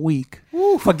 a week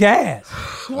for gas.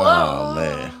 Oh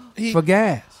man. For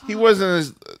gas. he wasn't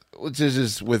as, which is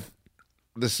just with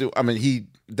the suit. I mean, he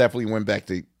definitely went back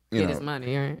to Get his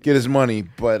money, right? get his money,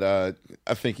 but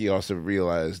I think he also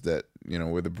realized that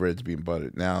where the bread's being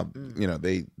buttered now,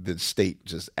 the state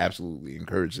just absolutely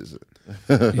encourages it.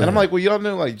 And I'm like, well, y'all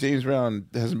know, like, James Brown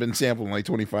hasn't been sampled in like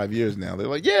 25 years now. They're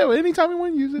like, yeah, well, anytime we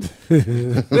want to use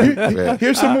it,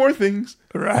 here's some more things.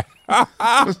 Right.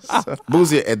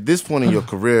 Boosie, at this point in your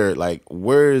career, like,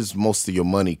 where's most of your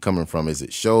money coming from? Is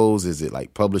it shows? Is it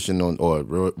like publishing on or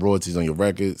royalties on your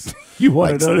records? You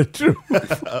want to know the truth?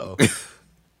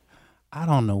 I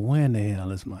don't know when the hell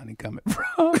this money coming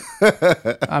from.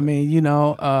 I mean,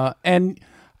 and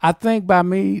I think by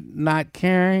me not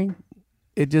caring,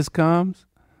 it just comes,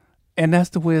 and that's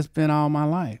the way it's been all my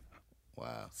life.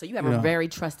 Wow. So you have a very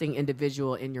trusting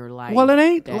individual in your life. Well, it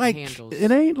ain't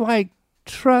that like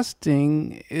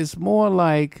trusting. It's more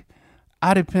like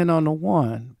I depend on the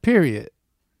one. Period.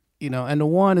 And the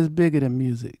one is bigger than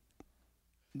music.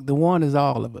 The one is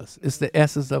all of us. It's the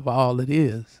essence of all it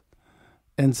is.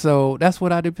 And so that's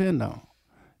what I depend on.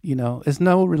 It's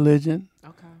no religion.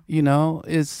 Okay.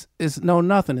 It's no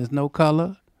nothing. It's no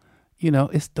color.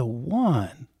 It's the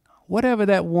one. Whatever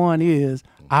that one is,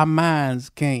 our minds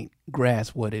can't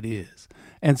grasp what it is.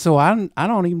 And so I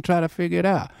don't even try to figure it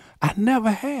out. I never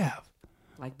have.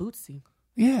 Like Bootsy.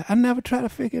 Yeah, I never try to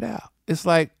figure it out. It's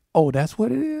like, oh, that's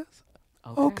what it is?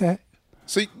 Okay.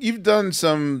 So you've done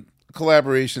some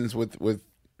collaborations with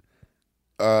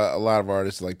a lot of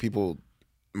artists, like people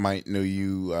might know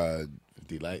you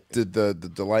Delight. did the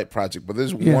Delight project, but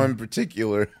there's one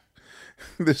particular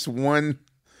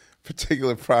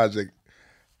project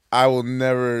I will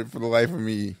never for the life of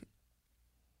me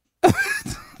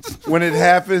when it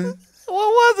happened. What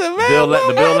was it, man?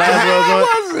 The Bill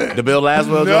Laswell joint? The Bill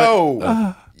Laswell joint?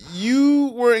 No.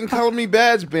 You were in Color Me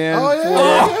Bad's band. Oh,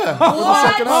 yeah.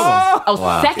 What? Second album.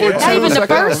 Oh, second? Not even the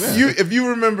Second album, first? yeah. If you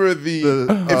remember if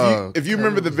you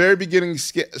remember the very beginning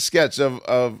sketch of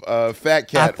Fat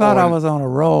Cat, I thought I was on a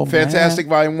roll, Fantastic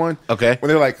Volume 1. Okay. When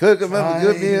they're like, cook 'em up a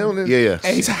good meal. And Yeah.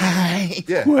 Ace high.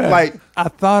 Yeah. Well, Like, I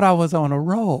thought I was on a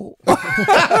roll. you're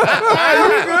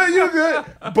good.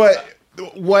 But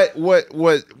what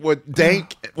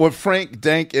Frank,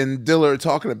 Dank, and Dilla are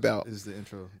talking about Is the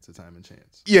intro to Time and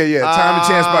Chance. Yeah, Time and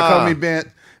Chance by Color Me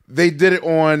Band. They did it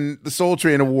on the Soul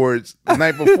Train Awards the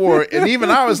night before, and even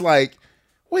I was like,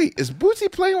 "Wait, is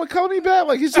Bootsy playing with Color Me Band?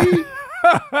 Like, is he?"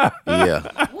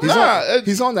 Yeah.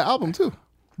 He's on the album too.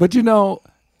 But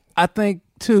I think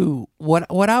too,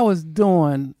 what I was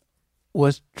doing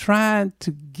was trying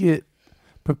to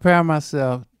prepare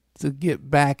myself to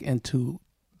get back into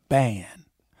band,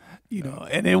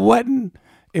 and it wasn't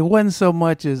so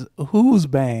much as whose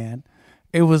band.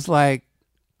 It was like,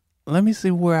 let me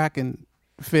see where I can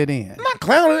fit in. I'm not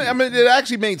clowning. I mean, it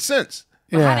actually made sense.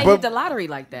 How they But- hit the lottery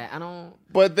like that? I don't.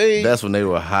 But That's when they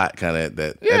were hot kind of at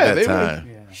they that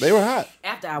time. They were hot.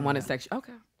 After I wanted section.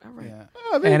 Okay. All right.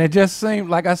 And it just seemed,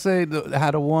 like I said,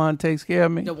 how the one takes care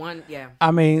of me. The one, yeah.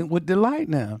 I mean, with Delight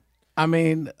now. I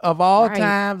mean, of all Right.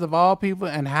 times, of all people,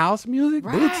 and house music,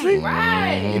 Bootsy.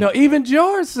 Right. Even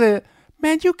George said,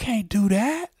 man, you can't do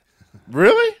that.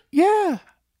 Really? Yeah.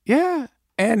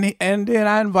 And then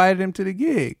I invited him to the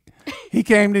gig. He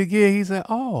came to the gig. He said,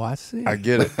 oh, I see. I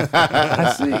get it.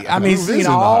 I see. I mean, seeing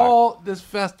all this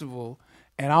festival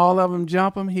and all of them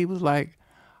jump him, he was like,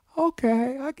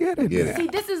 okay, I get it. now. See,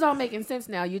 this is all making sense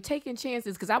now. You're taking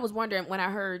chances, because I was wondering when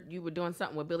I heard you were doing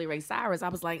something with Billy Ray Cyrus, I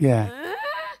was like, Yeah.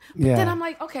 But then I'm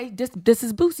like, okay, this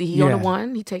is Bootsy. He on the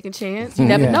one. He taking chance. You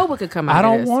never Yeah. know what could come out I of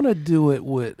don't this. want to do it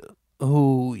with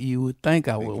who you would think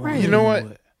I would want You to know do what? it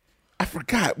with. I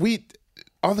forgot.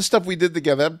 All the stuff we did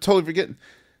together. I'm totally forgetting.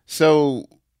 So,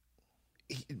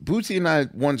 Bootsy and I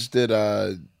once did.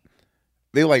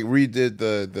 They like redid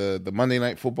the Monday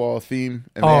Night Football theme,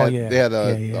 and they had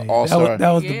the All Star.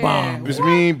 That was the bomb. It was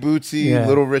me, Bootsy,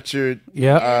 Little Richard,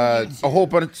 a whole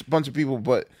bunch of people.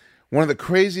 But one of the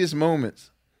craziest moments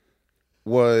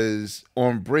was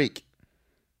on break.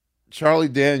 Charlie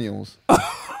Daniels.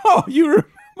 Oh, you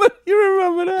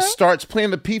remember that? Starts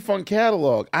playing the P-Funk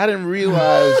catalog. I didn't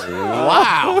realize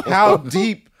how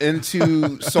deep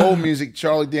into soul music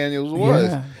Charlie Daniels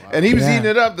was. Yeah. And he was eating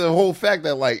it up, the whole fact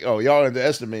that like, oh, y'all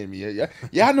underestimate me.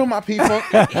 Yeah, I know my P-Funk.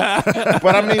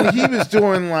 But I mean, he was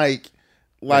doing like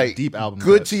deep album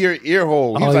good cuts. to your ear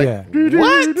hole. He was yeah.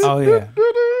 what? Oh yeah.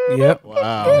 Yep.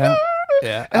 Wow.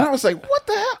 Yeah. And I was like, what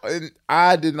the hell? And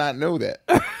I did not know that.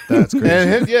 That's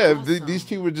crazy. And these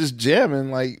two were just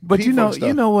jamming like But P-Funk stuff.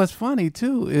 you know what's funny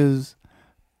too is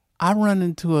I run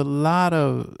into a lot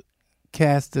of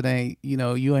cats that ain't,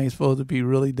 you ain't supposed to be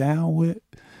really down with,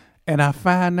 and I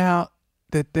find out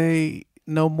that they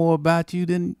know more about you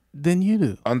than you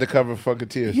do. Undercover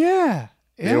Funketeers. Yeah.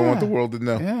 They don't want the world to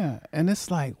know. Yeah. And it's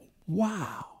like,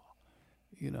 wow.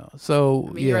 So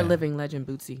I mean, you're a living legend,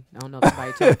 Bootsy. I don't know if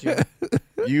somebody told you.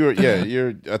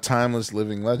 You're a timeless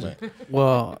living legend.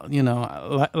 Well,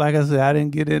 like I said, I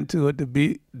didn't get into it to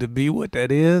be what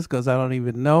that is because I don't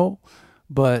even know.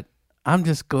 But I'm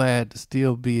just glad to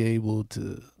still be able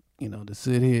to, to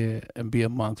sit here and be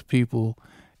amongst people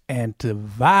and to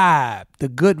vibe, the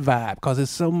good vibe, because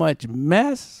it's so much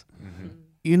mess.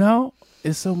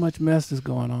 It's so much mess that's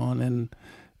going on, and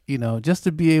just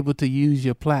to be able to use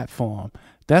your platform.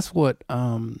 That's what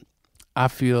I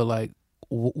feel like.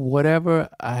 Whatever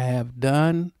I have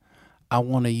done, I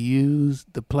want to use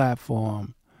the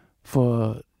platform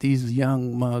for these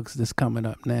young mugs that's coming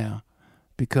up now,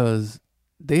 because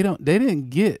they didn't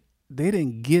get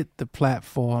the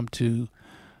platform to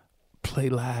play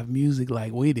live music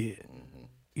like we did.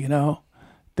 They got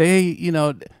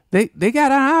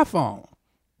an iPhone.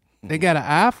 They got an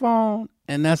iPhone,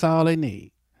 and that's all they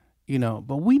need.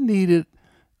 But we needed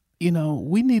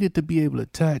to be able to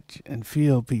touch and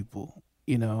feel people,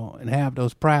 and have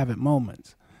those private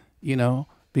moments,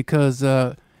 because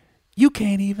you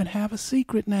can't even have a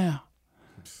secret now.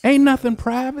 Ain't nothing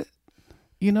private.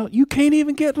 You can't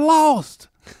even get lost.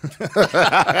 You're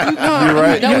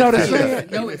right. You know what I'm saying?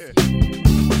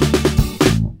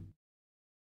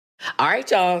 All right,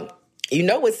 y'all. You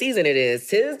know what season it is.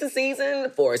 'Tis the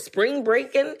season for spring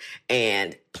breaking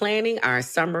and planning our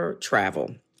summer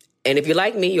travel. And if you're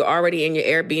like me, you're already in your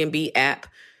Airbnb app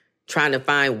trying to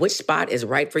find which spot is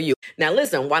right for you. Now,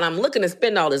 listen, while I'm looking to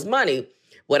spend all this money,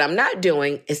 what I'm not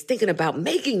doing is thinking about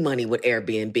making money with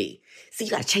Airbnb. See,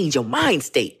 you got to change your mind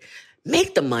state.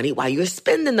 Make the money while you're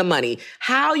spending the money.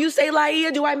 How, you say,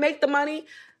 Laia, do I make the money?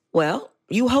 Well,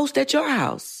 you host at your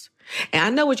house. And I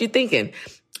know what you're thinking.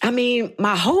 I mean,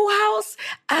 my whole house?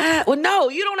 Well, no,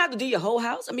 you don't have to do your whole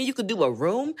house. I mean, you could do a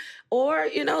room or,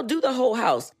 do the whole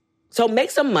house. So make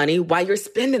some money while you're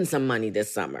spending some money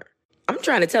this summer. I'm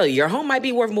trying to tell you, your home might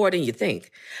be worth more than you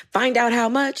think. Find out how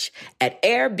much at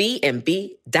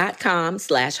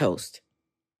airbnb.com/host.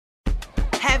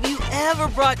 Have you ever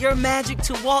brought your magic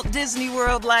to Walt Disney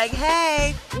World like,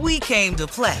 hey, we came to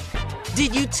play?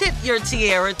 Did you tip your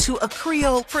tiara to a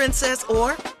Creole princess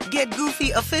or get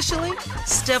goofy officially?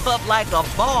 Step up like a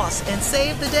boss and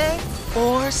save the day?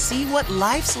 Or see what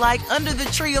life's like under the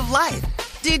tree of life?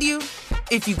 Did you?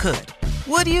 If you could.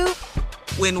 Would you?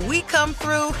 When we come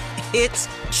through, it's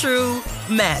true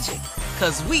magic.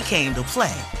 'Cause we came to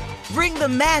play. Bring the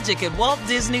magic at Walt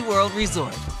Disney World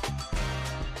Resort.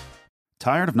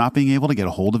 Tired of not being able to get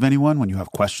a hold of anyone when you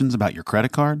have questions about your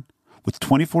credit card? With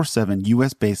 24/7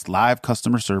 U.S.-based live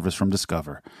customer service from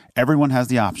Discover, everyone has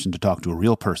the option to talk to a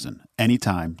real person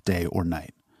anytime, day or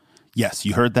night. Yes,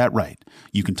 you heard that right.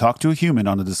 You can talk to a human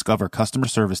on the Discover customer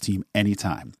service team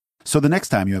anytime. So the next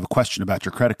time you have a question about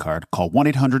your credit card, call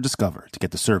 1-800-DISCOVER to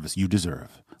get the service you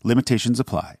deserve. Limitations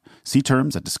apply. See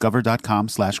terms at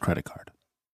discover.com/creditcard.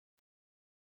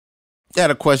 I had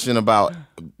a question about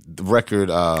the record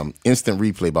Instant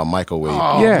Replay by Michael Wade.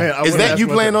 Oh, Yeah. man, I Is wanna that ask you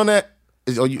about playing that. on that?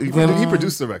 You playing He on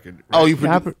produced the record. Right? Oh, you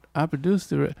Yeah, produced I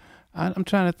produced it. I'm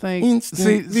trying to think.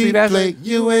 Instant See, that's Replay,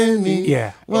 you and me.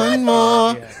 Yeah. One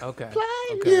more. Yeah, okay.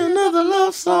 You another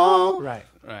love song. Right.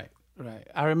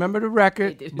 I remember the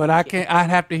record, but I'd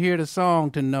have to hear the song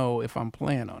to know if I'm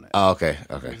playing on it. Oh, okay.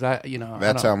 'Cause I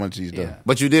That's don't- how much he's done. Yeah.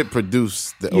 But you did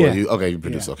produce the. Yeah. You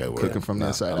produced. Yeah. Okay, word. Cooking from the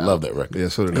inside I out. love that record. Yeah,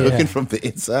 so did Yeah. I. Cooking from the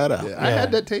inside out. I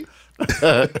had that tape.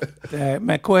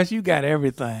 Man, Quest, you got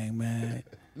everything, man.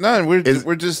 No, we're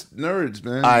just nerds,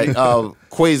 man. All right,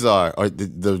 Quasar or the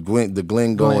Glenn Go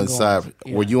Glenn Inside. Goins,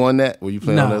 yeah. Were you on that? Were you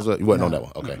playing on No, that as well? You wasn't on no.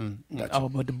 that one. Okay. Gotcha. Oh,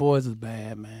 but the boys is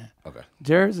bad, man. Okay.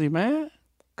 Jersey, man.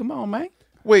 Come on, man.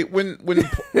 Wait, when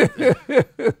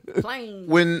Plain.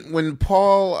 when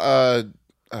Paul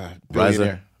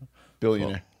billionaire.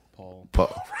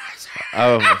 Paul. I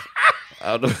don't know.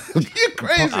 You're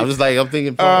crazy. I was like, I'm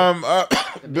thinking Paul.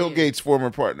 Bill Gates' former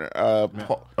partner,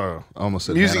 Paul, I almost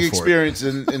said music Manafort. experience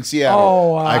in Seattle.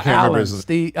 Oh, I can't remember Allen, his-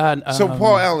 Steve, So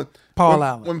Paul Allen. Paul when,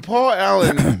 Allen. When Paul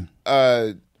Allen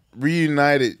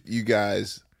reunited you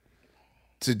guys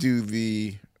to do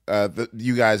the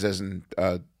you guys as in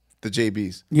the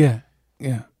JBs. Yeah.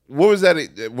 What was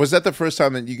that? Was that the first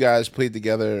time that you guys played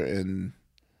together? And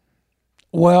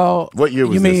well, what year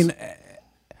was you this? mean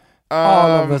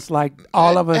all of us? Like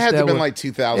all of us? It had to have been like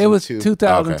 2002. It was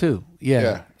 2002.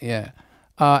 Okay. Yeah.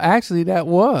 Actually, that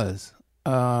was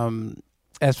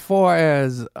as far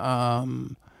as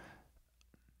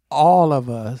all of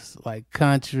us, like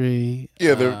country.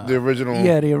 Yeah, the original.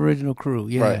 Yeah, the original crew.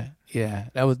 Yeah, right. Yeah,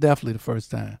 that was definitely the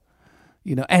first time.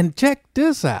 And check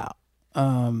this out.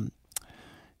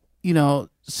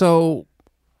 So,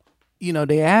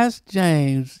 they asked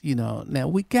James, now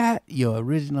we got your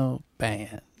original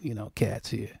band, Cats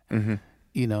here. Mm-hmm.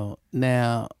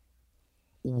 Now,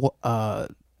 why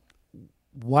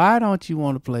don't you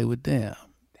want to play with them?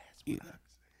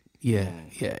 Yeah.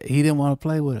 He didn't want to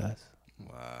play with us.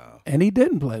 Wow. And he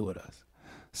didn't play with us.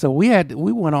 So we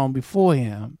went on before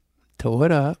him, tore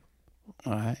it up,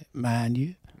 all right, mind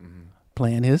you,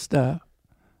 playing his stuff,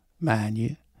 mind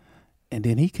you. And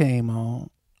then he came on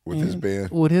with his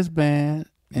band.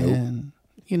 And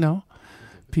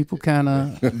people kind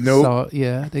of saw.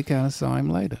 Yeah, they kind of saw him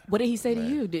later. What did he say to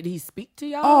you? Did he speak to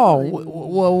y'all? Oh,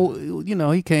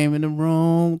 well, he came in the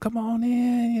room. Come on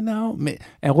in, And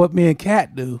what me and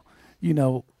Kat do,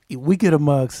 we get a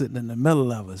mug sitting in the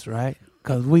middle of us, right?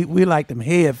 Because we like them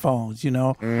headphones,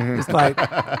 Mm-hmm. It's like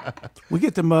we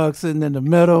get the mug sitting in the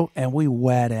middle and we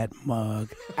wear that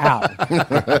mug out.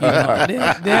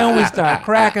 Then we start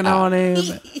cracking on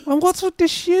him. Well, what's with the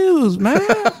shoes, man?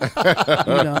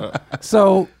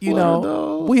 So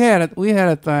we had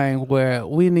a thing where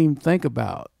we didn't even think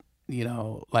about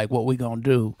like what we gonna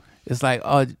do. It's like,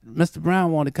 oh, Mr.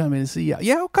 Brown wanted to come in and see y'all.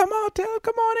 Yeah, come on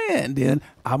in. And then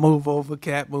I move over,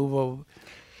 Cat move over.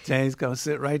 James gonna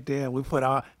sit right there. We put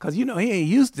our, cause he ain't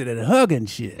used to that hugging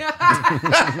shit.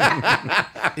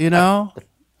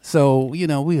 So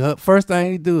we hug. First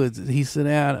thing he do is he sit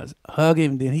down, hug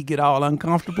him, then he get all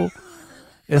uncomfortable.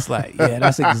 It's like, yeah,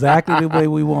 that's exactly the way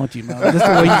we want you, man. This is the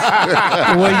way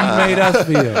you made us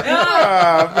feel.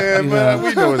 Ah, man,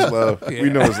 we know it's love. Yeah.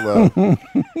 We know it's love.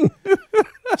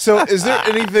 So, is there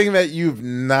anything that you've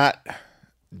not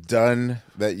done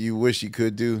that you wish you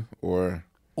could do, or?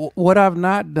 What I've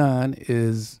not done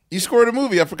is you scored a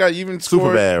movie. I forgot you even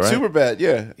scored Superbad, right? Superbad,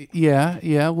 yeah.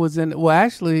 Yeah. Was in. Well,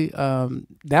 actually,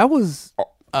 that was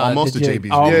almost the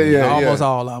JBs. Almost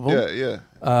all of them. Yeah.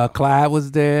 Clyde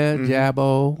was there.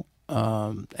 Jabbo,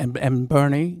 and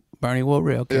Bernie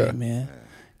Worrell came in.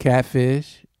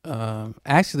 Catfish.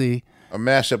 Actually, a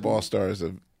mashup all stars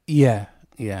of. Yeah.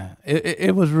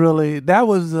 It was really, that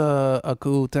was a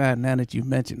cool time. Now that you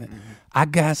mention it, I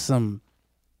got some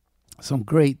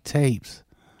great tapes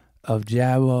of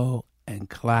Jabbo and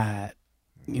Clyde,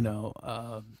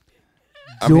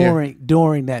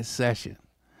 during that session.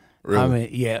 Really? I mean,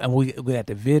 yeah, and we got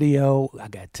the video. I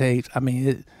got tapes. I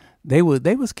mean, they was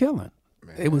killing.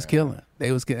 Man. They was killing.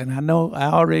 And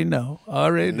I already know.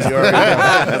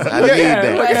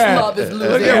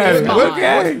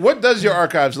 What does your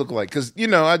archives look like? Because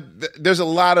there's a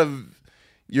lot of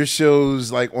your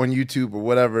shows like on YouTube or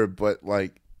whatever, but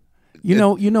like. You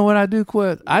know what I do,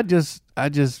 Quit? I just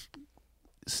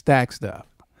stack stuff,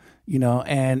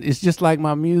 and it's just like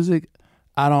my music.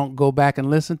 I don't go back and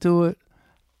listen to it.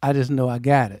 I just know I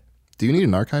got it. Do you need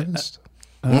an archivist?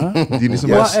 Uh-huh. Do you need some?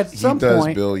 Yes, at some he does,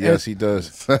 point, Bill. Yes, he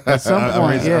does. At some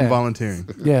point, I'm volunteering.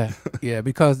 Yeah,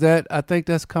 because I think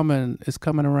that's coming. It's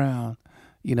coming around,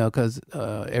 because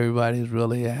everybody's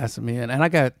really asking me, and I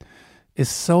got. It's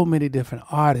so many different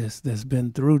artists that's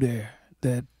been through there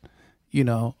that,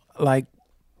 like,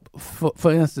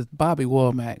 for instance, Bobby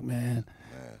Womack, man.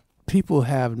 People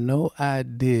have no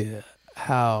idea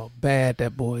how bad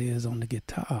that boy is on the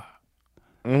guitar.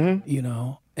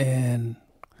 Mm-hmm. And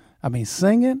I mean,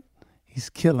 singing, he's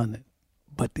killing it.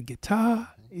 But the guitar,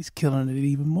 he's killing it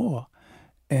even more.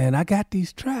 And I got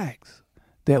these tracks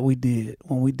that we did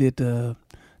when we did the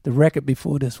record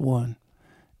before this one.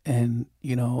 And,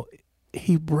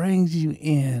 he brings you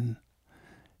in.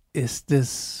 It's this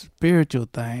spiritual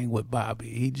thing with Bobby.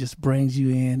 He just brings you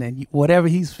in, and whatever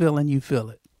he's feeling, you feel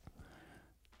it.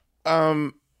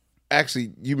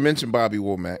 Actually, you mentioned Bobby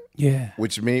Womack. Yeah.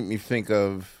 Which made me think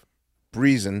of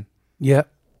Breezin'. Yep.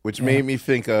 Which made me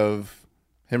think of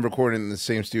him recording in the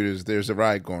same studio as There's a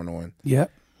Ride Going On.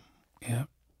 Yep.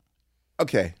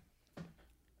 Okay.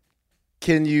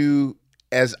 Can you,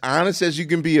 as honest as you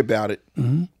can be about it,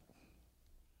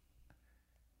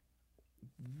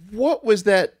 what was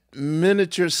that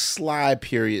miniature Sly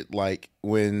period like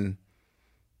when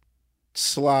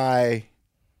Sly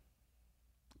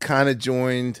kind of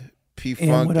joined P-Funk.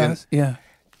 And what else? Yeah.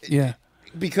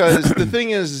 Because the thing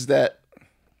is that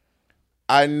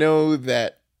I know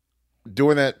that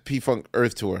during that P-Funk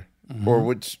Earth Tour, or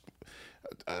which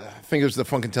I think it was the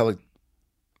Funkadelic.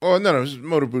 Oh no, it was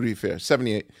Motor Booty Fair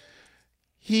 '78.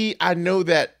 I know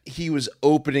that he was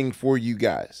opening for you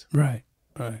guys, right,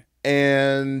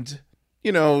 and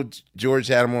George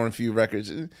had him on a few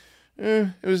records. It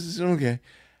was okay,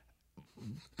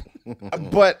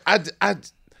 but I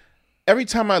every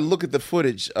time I look at the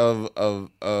footage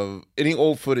of any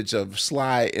old footage of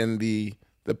Sly in the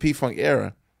P-Funk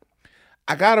era,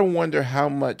 I gotta wonder how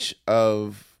much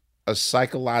of a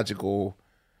psychological,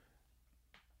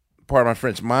 pardon my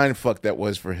French, mind fuck that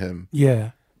was for him.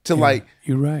 Yeah. Like,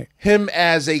 you're right. Him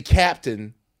as a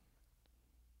captain,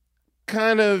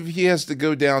 kind of, he has to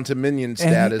go down to minion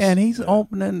status. And he's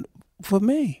opening for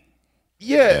me.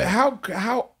 Yeah.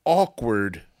 How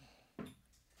awkward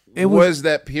was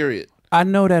that period? I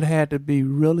know that had to be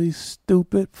really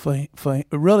stupid for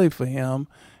him.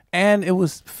 And it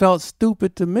felt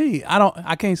stupid to me.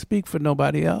 I can't speak for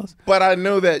nobody else. But I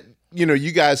know that,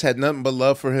 you guys had nothing but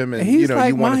love for him, and he's like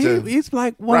you wanted to. He's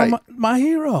like one of my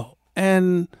hero.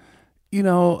 And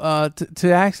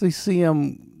to actually see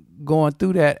him going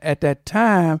through that at that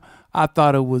time, I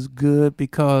thought it was good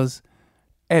because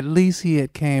at least he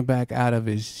had came back out of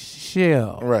his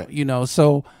shell. Right.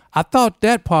 So I thought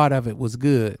that part of it was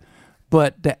good.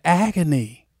 But the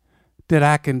agony that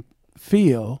I can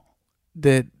feel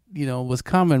that was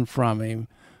coming from him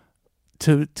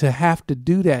to have to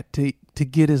do that to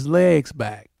get his legs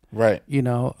back. Right.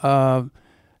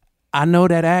 I know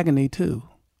that agony too.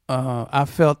 I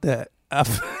felt that. I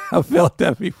felt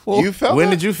that before. You felt when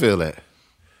that? Did you feel that?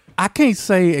 I can't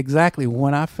say exactly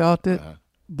when I felt it,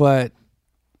 but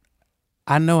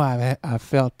I know I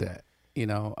felt that.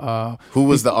 Who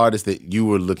was the artist that you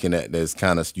were looking at that's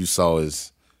kind of you saw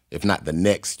as, if not the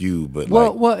next you, but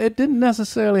well, it didn't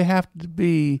necessarily have to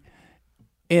be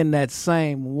in that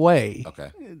same way.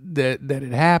 Okay. That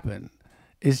it happened.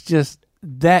 It's just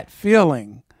that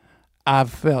feeling.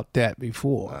 I've felt that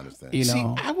before. I understand. See,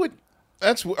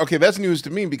 that's okay. That's news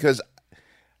to me because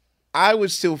I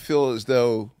would still feel as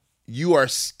though you are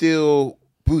still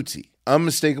Bootsy,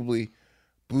 unmistakably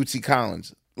Bootsy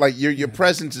Collins. Like your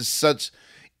presence is such.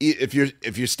 If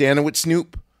you're standing with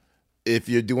Snoop, if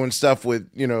you're doing stuff with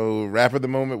Rapper of the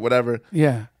Moment, whatever.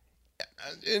 Yeah.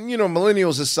 And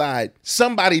millennials aside,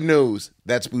 somebody knows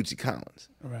that's Bootsy Collins.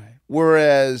 Right.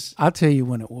 Whereas I'll tell you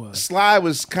when it was. Sly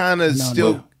was kind of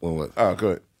still. No. Oh, go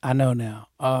ahead. I know now.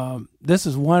 This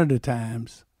is one of the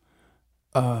times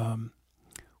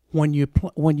when you're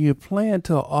playing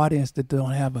to an audience that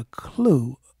don't have a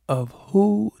clue of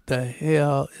who the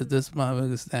hell is this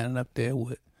motherfucker standing up there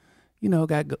with,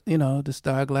 got the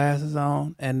star glasses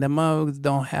on, and the motherfuckers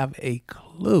don't have a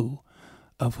clue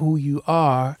of who you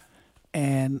are,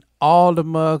 and all the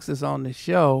mugs that's on the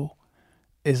show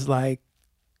is like,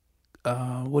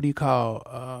 what do you call?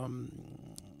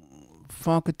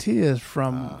 Funketeers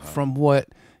from what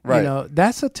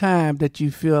that's a time that you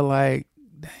feel like,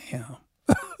 damn.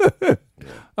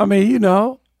 I mean,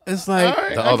 it's like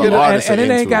the other artists and it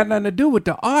ain't got nothing to do with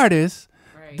the artist.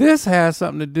 Right. This has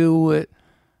something to do with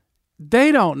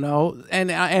they don't know, and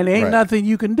ain't nothing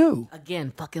you can do.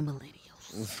 Again, fucking millennials.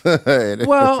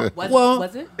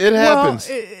 Was it? It happens.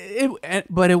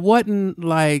 But it wasn't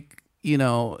like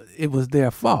it was their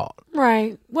fault.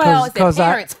 Right. Well, it's their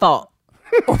parents' fault.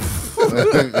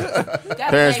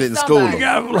 Parents didn't school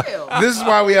them. This is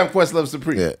why we have Questlove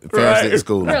Supreme. Yeah, parents didn't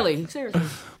school them. Really, seriously.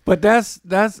 But that's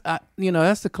that's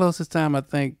the closest time I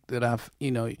think that I've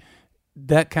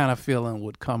that kind of feeling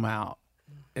would come out.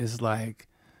 It's like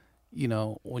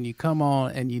when you come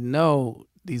on and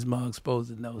these mugs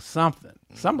supposed to know something.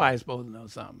 Somebody's supposed to know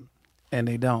something, and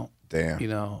they don't.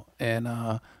 Damn.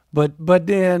 And but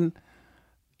then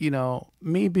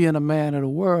me being a man of the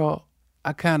world,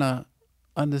 I kind of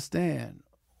understand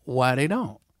why they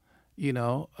don't,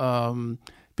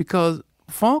 because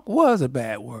funk was a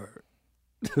bad word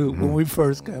when we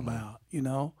first came out,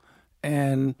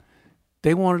 and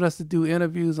they wanted us to do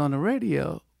interviews on the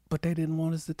radio, but they didn't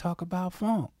want us to talk about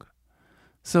funk.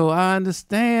 So I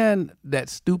understand that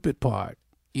stupid part,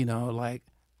 like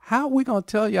how are we going to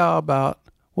tell y'all about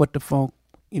what the funk,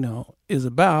 is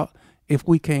about if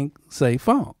we can't say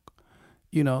funk,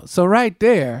 so right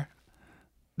there,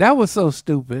 that was so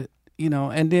stupid,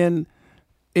 and then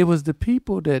it was the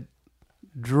people that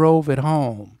drove it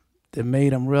home that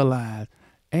made them realize,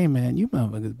 hey, man, you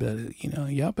motherfuckers better,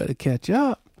 y'all better catch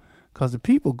up because the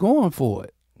people going for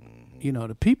it.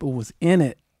 The people was in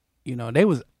it. They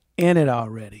was in it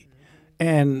already.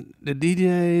 And the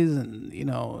DJs and,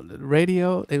 the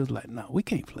radio, they was like, no, we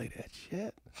can't play that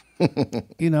shit.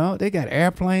 They got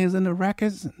airplanes in the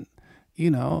records and,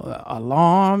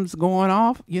 alarms going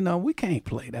off. We can't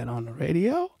play that on the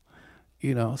radio.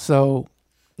 So,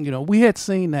 we had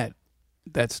seen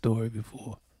that story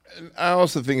before. And I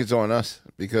also think it's on us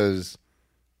because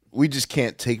we just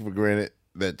can't take for granted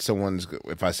that someone's,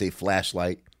 if I say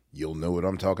flashlight, you'll know what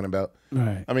I'm talking about.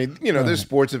 Right. I mean, there's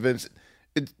sports events.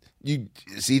 It's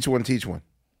each one teach one.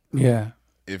 Yeah.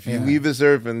 If you leave this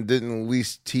earth and didn't at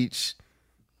least teach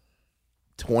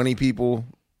 20 people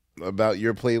about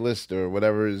your playlist or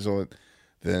whatever is on,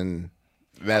 then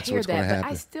that's what's going to happen.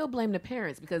 But I still blame the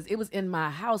parents because it was in my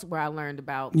house where I learned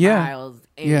about Yeah. Miles,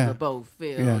 Angela, Bo,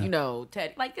 Phil,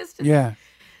 Ted. Like it's just Yeah.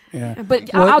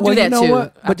 But I'll do that too.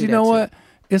 What? But you know what?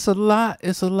 It's a lot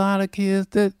of kids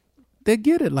that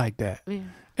get it like that. Yeah.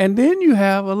 And then you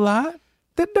have a lot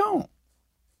that don't.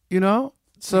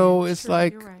 So it's true.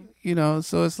 like, You're right.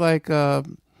 So it's like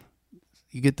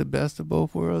you get the best of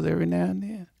both worlds every now and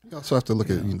then. You also have to look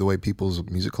at the way people's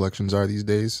music collections are these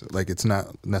days. Like, it's not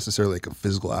necessarily like a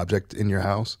physical object in your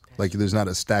house. Like, there's not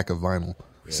a stack of vinyl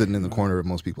sitting in the corner of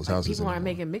most people's houses. People aren't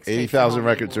making mixtapes. 80,000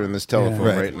 records are in this telephone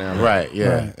right now. Right,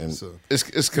 yeah. Right. And So,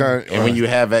 It's kind of, and when you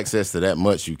have access to that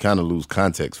much, you kind of lose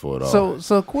context for it all.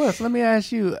 So Quest, let me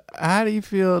ask you, how do you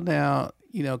feel now?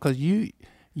 Because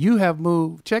you have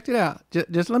moved. Check it out.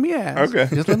 Just let me ask.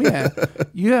 Okay. Just let me ask.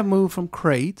 You have moved from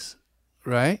crates,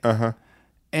 right? Uh-huh.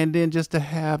 And then just to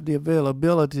have the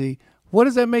availability, what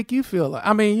does that make you feel like?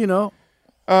 I mean,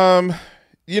 I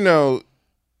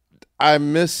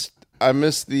miss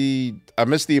the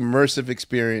immersive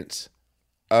experience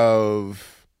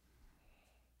of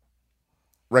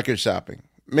record shopping.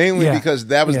 Mainly because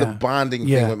that was the bonding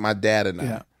thing with my dad and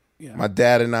I. Yeah. My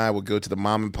dad and I would go to the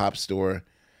mom and pop store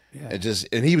and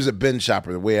he was a binge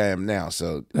shopper the way I am now.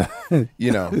 So,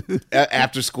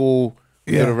 after school,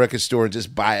 go to the record store and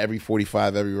just buy every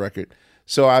 45, every record.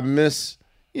 So I miss,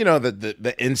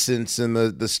 the incense in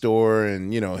the store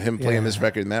and, him playing this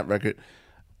record and that record.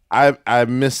 I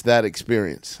miss that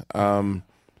experience. Well,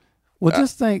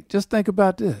 just think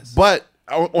about this. But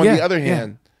on the other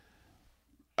hand,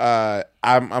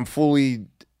 I'm fully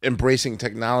embracing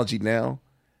technology now,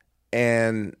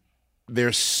 and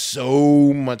there's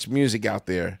so much music out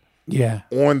there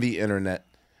on the internet.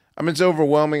 I mean, it's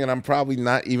overwhelming, and I'm probably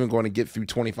not even going to get through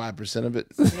 25% of it.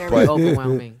 Very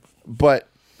overwhelming. But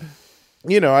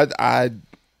I'm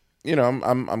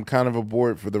kind of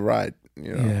aboard for the ride.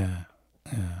 Yeah.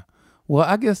 Well,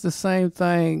 I guess the same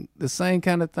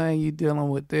kind of thing you're dealing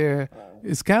with there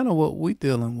is kind of what we're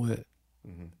dealing with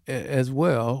as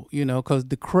well. Because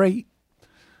the crate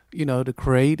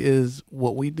is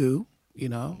what we do.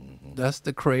 That's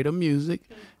the crate of music.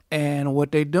 And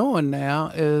what they're doing now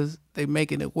is they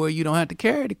making it where you don't have to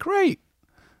carry the crate.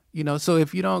 So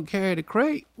if you don't carry the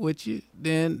crate with you,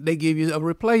 then they give you a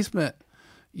replacement,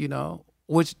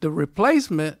 which the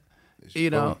replacement, It's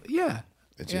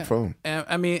your phone.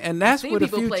 And that's where the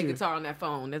future. People play guitar on that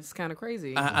phone. That's kind of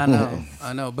crazy. I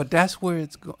know. But that's where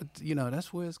it's going.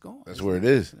 That's where it's going. That's where it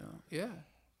is. Yeah.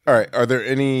 All right. Are there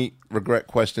any regret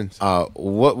questions?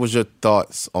 What was your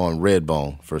thoughts on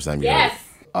Redbone first time you heard it?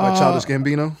 My Childish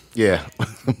Gambino? Yeah.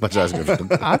 My Childish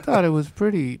Gambino. I thought it was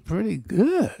pretty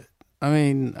good. I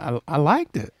mean, I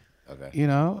liked it. Okay.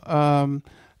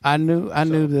 I knew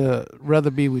the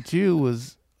Rather Be With You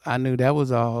was. I knew that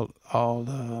was all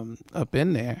up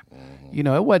in there. Mm-hmm.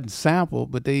 It wasn't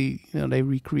sampled, but they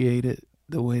recreated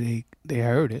the way they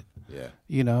heard it. Yeah.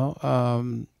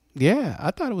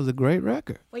 I thought it was a great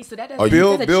record. Wait, so that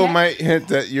doesn't Bill might hint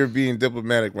that you're being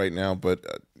diplomatic right now, but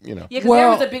Yeah, because there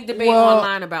was a big debate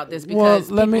online about this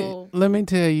because let me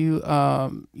tell you,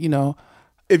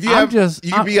 if you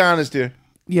you can be honest here.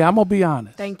 Yeah, I'm gonna be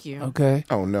honest. Thank you. Okay.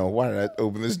 Oh no, why did I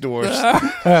open this door?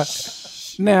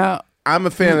 Now, I'm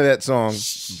a fan of that song.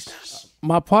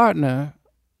 my partner,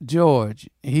 George,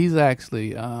 he's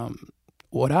actually,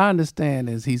 what I understand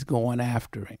is he's going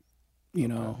after him,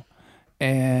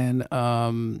 and,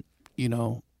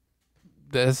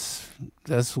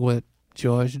 that's what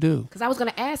George do. Because I was going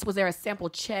to ask, was there a sample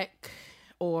check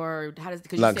or how does?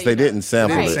 Because they didn't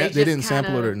sample it. They didn't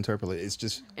sample it or interpolate. It's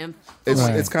just it's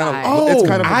Right. it's kind of Oh, it's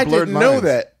kind of a I blurred didn't know lines.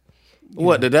 that.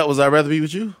 What? That was I'd Rather Be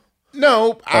With You?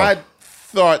 No, I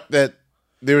thought that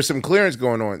there was some clearance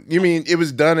going on. You mean it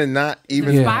was done and not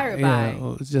even? Inspired by. It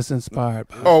was just inspired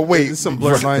by. Oh wait, It's some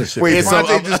blurred line shit. wait, It's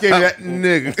Fonte just gave me that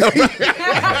nigga.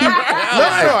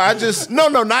 No, I just. No,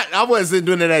 not. I wasn't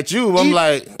doing it at you. I'm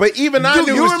like, but even I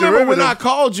knew it you was remember when derivative. I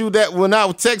called you that when I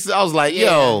texted, I was like,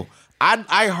 yo,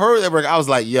 I heard that record. I was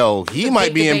like, yo, he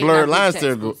might be in Blurred Lines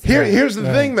territory. Here's the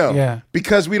thing, though. Yeah.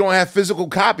 Because we don't have physical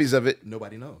copies of it.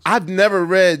 Nobody knows. I've never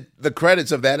read the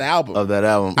credits of that album.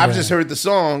 I've just heard the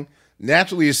song,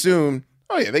 naturally assumed,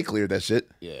 oh, yeah, they cleared that shit.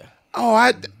 Yeah.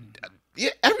 Oh,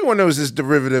 everyone knows this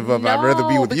derivative of I'd Rather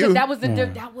Be With You. That was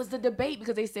the debate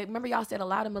because they said, remember y'all said a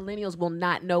lot of millennials will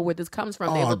not know where this comes from.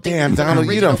 Oh, damn, Donald,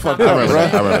 you done fucked up, bro.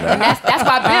 And that's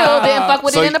why Bill didn't fuck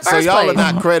with it in the first place. So y'all are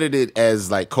not credited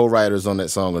as like co-writers on that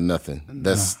song or nothing.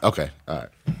 That's okay. All right.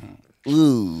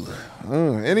 Ooh.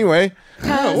 Anyway,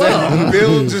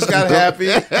 Bill just got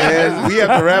happy, and we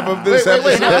have to wrap up this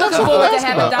episode.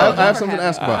 I have something to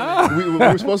ask about. We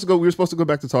were supposed to go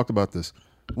back to talk about this.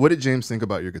 What did James think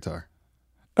about your guitar?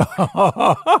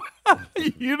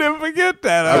 You didn't forget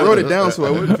that. I wrote it down so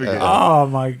I wouldn't forget. Oh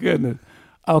my goodness.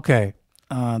 Okay.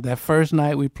 That first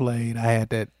night we played, I had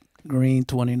that green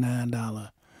 $29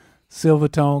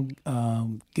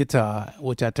 Silvertone guitar,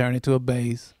 which I turned into a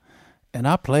bass, and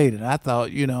I played it. I thought,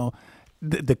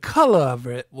 the color of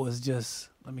it was just.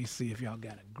 Let me see if y'all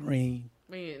got a green.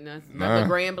 Nothing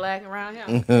gray and black around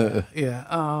here.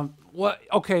 Yeah.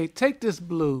 Okay. Take this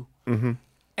blue. Mm-hmm.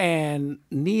 And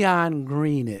neon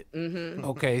green it. Mm-hmm.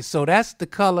 Okay, so that's the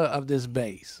color of this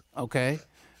bass. Okay,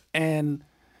 and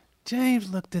James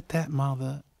looked at that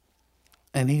mother,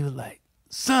 and he was like,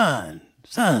 "Son,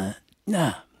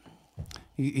 nah."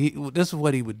 This is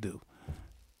what he would do.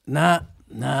 Nah,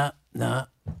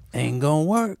 ain't gonna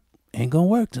work,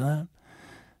 son.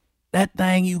 That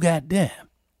thing you got there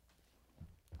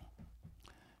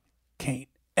can't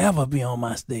ever be on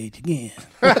my stage again.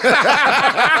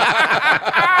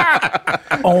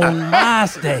 On my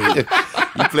stage.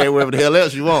 You play wherever the hell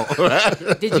else you want.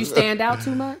 Did you stand out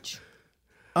too much?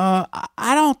 I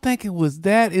don't think it was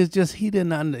that. It's just he didn't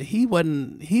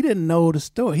know the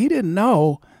story. He didn't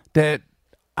know that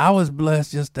I was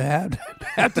blessed just to have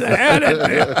that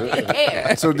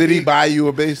there. So did he buy you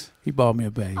a bass? He bought me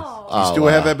a bass. You still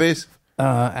have that bass?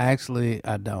 Actually,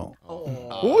 I don't.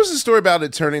 What was the story about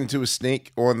it turning into a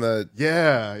snake on the?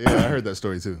 Yeah, I heard that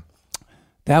story too.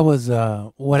 That was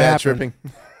what bad happened.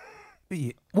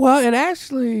 Tripping. Well, it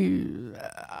actually,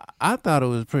 I thought it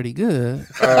was pretty good,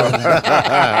 but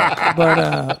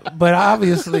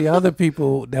obviously other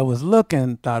people that was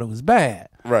looking thought it was bad.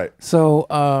 Right. So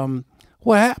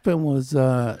what happened was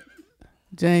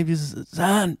James said,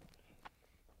 "Son,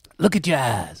 look at your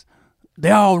eyes.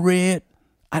 They're all red.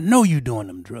 I know you doing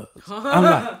them drugs." I'm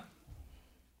like,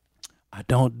 I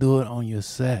don't do it on your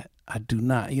set. I do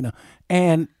not,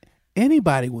 And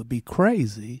anybody would be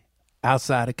crazy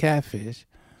outside of Catfish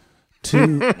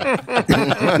to... That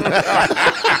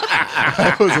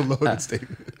was a loaded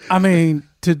statement. I mean,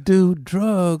 to do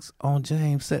drugs on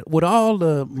James' set with all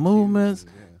the movements,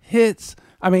 hits.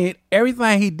 I mean,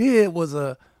 everything he did was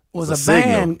a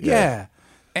band. Yeah.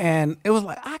 And it was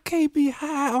like, I can't be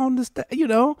high on the stage,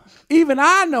 Even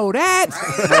I know that,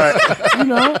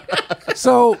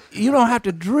 So you don't have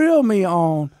to drill me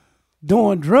on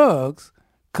doing drugs,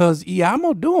 because, I'm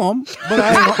going to do them, but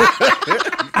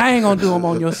I ain't going to do them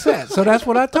on your set. So that's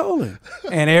what I told him.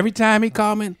 And every time he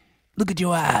called me, look at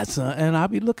your eyes, son. And I'll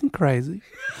be looking crazy.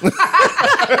 But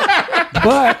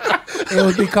it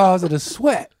was because of the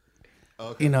sweat.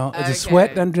 Okay. The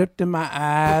sweat done dripped in my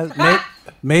eyes.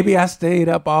 Maybe I stayed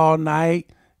up all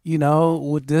night,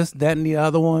 with this, that, and the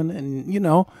other one. And,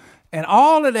 and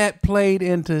all of that played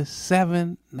into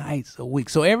 7 nights a week.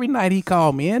 So every night he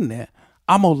called me in there,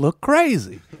 I'm going to look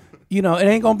crazy. It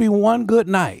ain't going to be one good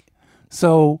night.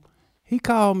 So he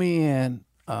called me in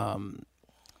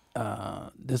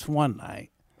this one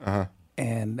night. Uh-huh.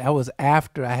 And that was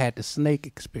after I had the snake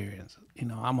experience.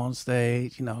 I'm on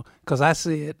stage, because I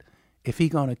said, if he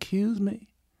going to accuse me,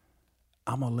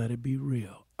 I'm gonna let it be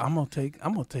real. I'm gonna take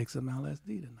some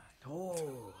LSD tonight.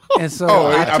 Oh, and so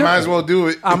I might as well do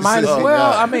it. I might as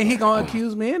well. I mean, he gonna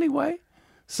accuse me anyway.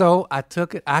 So I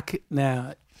took it.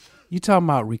 Now, you talking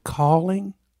about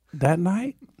recalling that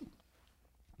night?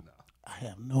 No, I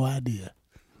have no idea.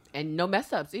 And no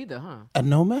mess ups either, huh?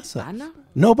 No mess ups. I know.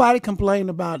 Nobody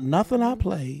complained about nothing I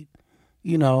played.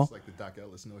 It's like the Doc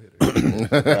Ellis no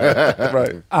hitter.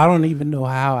 Right. I don't even know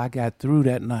how I got through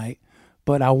that night.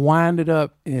 But I winded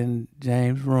up in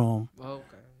James' room,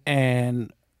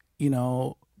 and,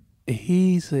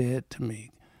 he said to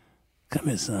me, "Come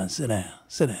here, son, sit down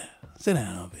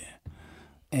over here."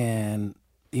 And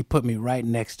he put me right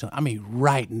next to him. I mean,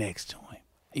 right next to him.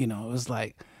 It was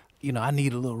like, I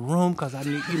need a little room because I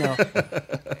need,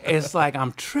 it's like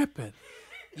I'm tripping,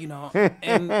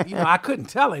 and, I couldn't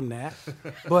tell him that.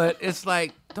 But it's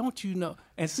like, don't you know?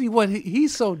 And see, what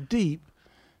he's so deep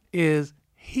is...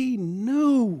 He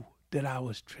knew that I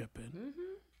was tripping.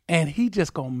 And he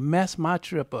just gonna mess my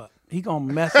trip up. He gonna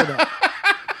mess it up.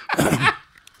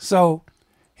 So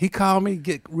he called me,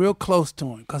 get real close to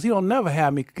him, because he don't never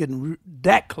have me getting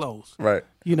that close. Right.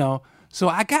 You know, so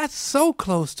I got so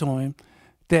close to him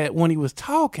that when he was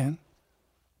talking,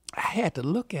 I had to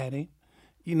look at him,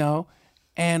 you know,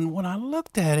 and when I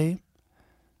looked at him,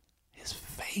 his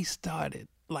face started,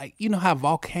 like, you know how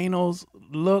volcanoes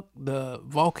look, the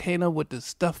volcano with the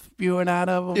stuff spewing out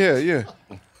of them? Yeah, yeah.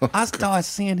 I started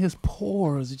seeing his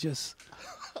pores just,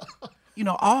 you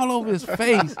know, all over his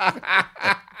face.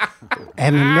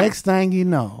 And the next thing you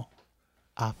know,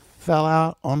 I fell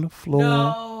out on the floor.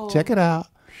 No. Check it out.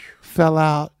 Fell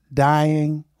out,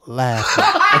 dying, laughing.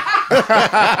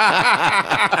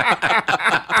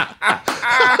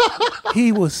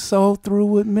 He was so through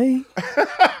with me.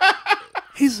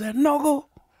 He said, "Nogo,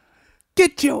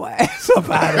 get your ass up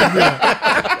out of here."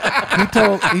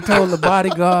 He told the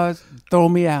bodyguards, throw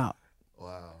me out.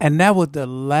 Wow. And that was the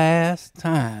last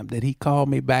time that he called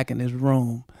me back in his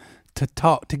room to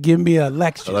talk, to give me a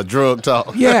lecture. A drug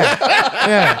talk.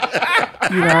 Yeah.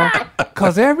 You know,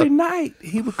 because every night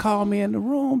he would call me in the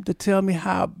room to tell me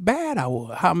how bad I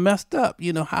was, how messed up,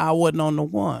 you know, how I wasn't on the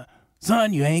one.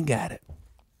 Son, you ain't got it.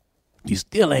 You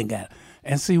still ain't got it.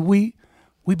 And see, we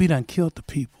be done killed the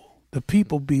people. The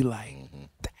people be like,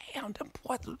 damn, them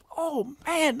boys, oh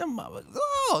man, them motherfuckers,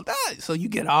 oh, that. So you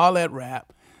get all that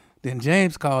rap. Then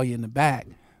James call you in the back.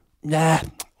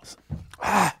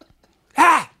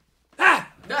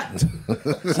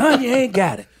 Son, you ain't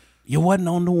got it. You wasn't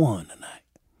on the one tonight.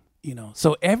 You know,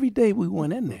 so every day we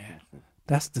went in there,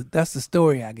 that's the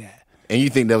story I got. And you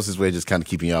think that was his way of just kind of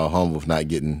keeping y'all humble, of not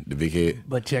getting the big head?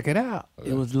 But check it out.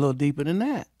 It was a little deeper than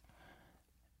that.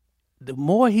 The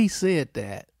more he said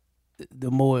that,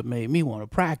 the more it made me want to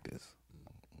practice.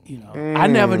 You know, I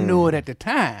never knew it at the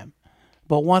time,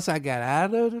 but once I got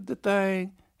out of the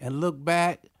thing and looked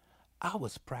back, I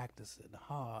was practicing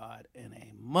hard in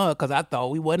a mud because I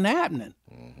thought we wasn't happening.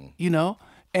 You know,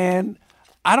 and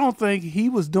I don't think he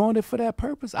was doing it for that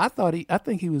purpose. I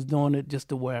think he was doing it just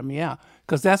to wear me out,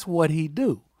 because that's what he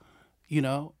do. You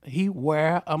know, he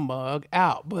wear a mug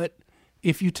out. But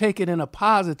if you take it in a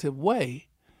positive way,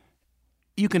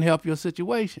 you can help your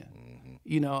situation.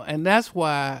 You know, and that's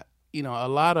why, you know, a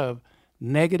lot of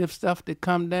negative stuff that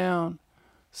come down,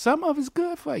 some of it's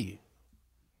good for you.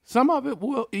 Some of it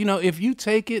will, you know, if you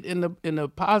take it in a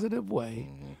positive way,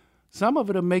 some of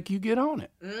it'll make you get on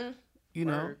it. You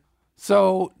know.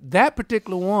 So that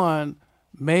particular one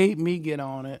made me get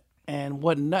on it, and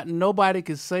nobody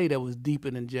could say that was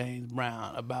deeper than James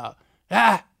Brown about,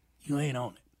 you ain't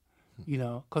on it. You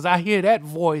know, because I hear that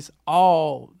voice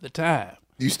all the time.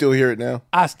 You still hear it now?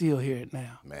 I still hear it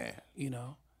now. Man. You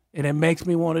know, and it makes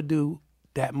me want to do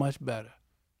that much better,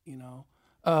 you know.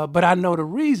 But I know the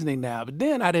reasoning now, but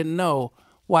then I didn't know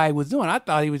why he was doing it. I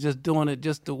thought he was just doing it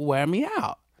just to wear me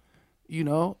out, you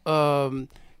know, to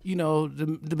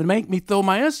make me throw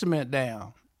my instrument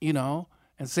down, you know,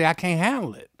 and say I can't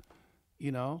handle it,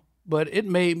 you know. But it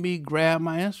made me grab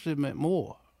my instrument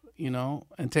more, you know,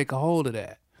 and take a hold of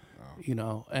that, you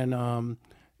know, and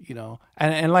you know,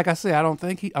 and like I said, I don't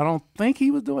think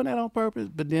he was doing that on purpose.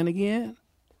 But then again,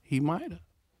 he might have,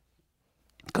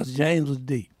 because James was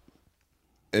deep.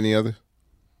 Any other?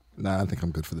 Nah, I think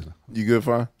I'm good for this. You good,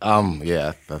 Fine?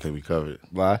 Yeah, I think we covered it.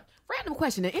 Bye. Random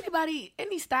question. Did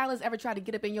any stylist ever try to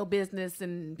get up in your business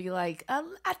and be like,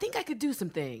 I think I could do some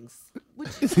things?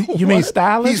 You mean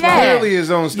stylist? He's clearly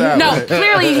his own stylist. No,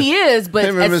 clearly he is, but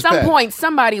at some point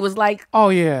somebody was like, oh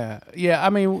yeah. I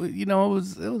mean, you know, it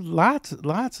was lots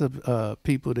of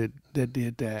people that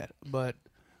did that, but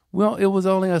well, it was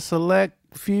only a select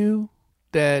few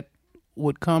that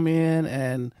would come in,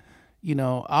 and you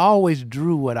know, I always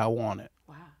drew what I wanted.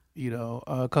 Wow. You know,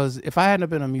 because if I hadn't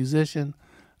been a musician,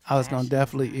 I was gonna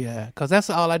definitely, because that's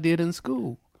all I did in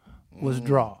school was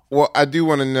draw. Well, I do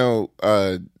want to know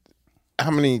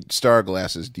how many star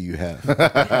glasses do you have,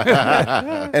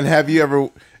 and have you ever?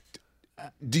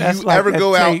 Do you ever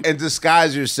go out and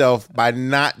disguise yourself by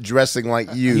not dressing like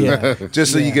you,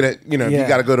 just so you get you know, if you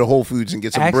got to go to Whole Foods and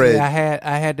get some bread? I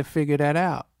had to figure that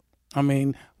out. I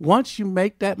mean, once you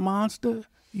make that monster,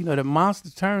 you know, the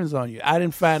monster turns on you. I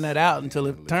didn't find that out until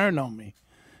it turned on me.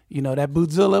 You know, that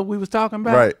Bootzilla we was talking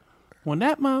about? Right. When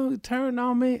that monster turned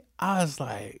on me, I was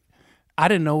like, I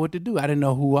didn't know what to do. I didn't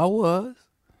know who I was,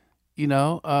 you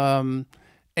know.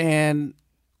 And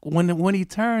when he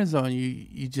turns on you,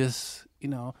 you just, you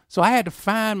know. So I had to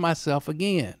find myself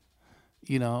again,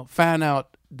 you know, find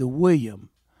out the William.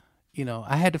 You know,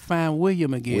 I had to find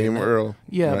William again. William Earl.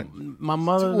 Yeah, right. my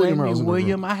mother named me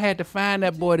William. I had to find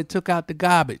that boy that took out the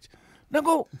garbage. Now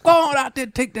go on out there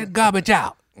and take that garbage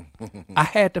out. I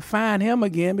had to find him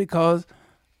again because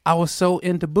I was so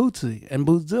into Bootsy and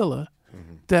Bootzilla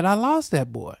that I lost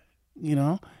that boy,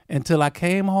 until I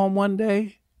came home one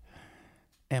day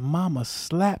and Mama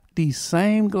slapped these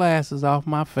same glasses off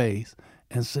my face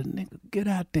and said, nigga, get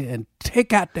out there and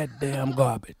take out that damn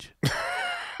garbage.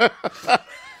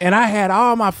 And I had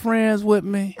all my friends with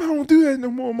me. I don't do that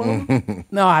no more, Mama.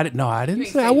 No, I didn't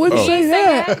say. I wouldn't say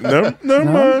that. Never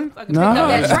mind. No,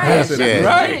 That's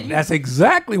right. That's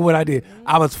exactly what I did.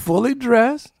 I was fully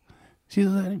dressed. She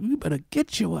was like, "You better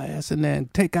get your ass in there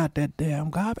and take out that damn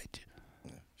garbage."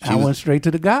 I went straight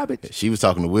to the garbage. She was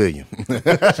talking to William. She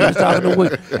was talking to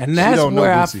William, and that's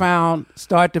where I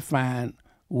start to find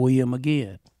William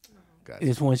again. Gotcha.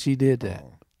 It's when she did that.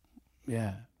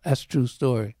 Yeah, that's a true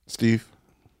story. Steve.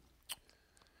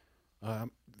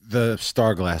 The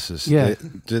star glasses. Yeah.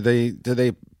 Do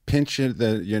they pinch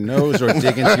your nose or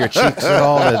dig into your cheeks at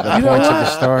all? The points of the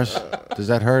stars. Does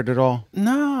that hurt at all?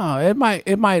 No, it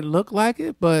might look like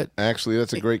it, but actually,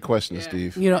 that's a great question,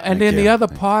 Steve. And then the other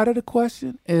part of the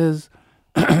question is,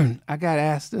 I got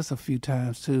asked this a few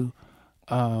times too.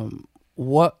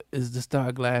 What is the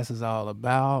star glasses all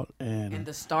about? And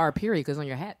the star period, because on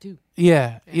your hat too.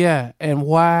 Yeah. And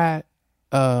why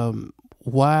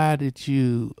did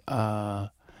you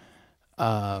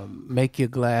make your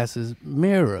glasses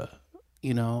mirror?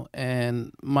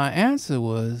 And my answer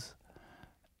was,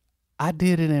 I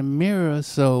did it in mirror,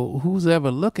 so who's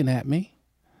ever looking at me?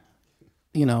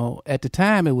 At the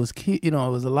time it was it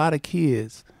was a lot of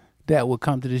kids that would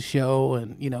come to the show,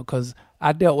 and because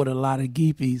I dealt with a lot of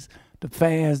geepies, the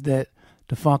fans that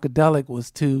the Funkadelic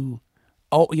was too,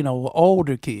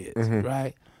 older kids,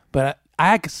 right? But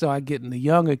I started getting the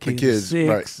younger kids,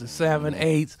 6, 7,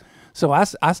 8. So I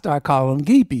started calling them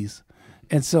geepies.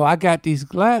 And so I got these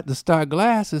the star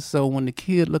glasses, so when the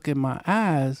kid look in my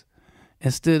eyes,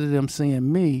 instead of them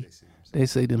seeing me, they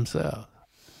see themselves.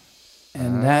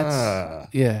 And that's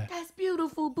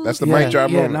beautiful, Bootsy. That's the mic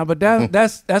drop moment. No, but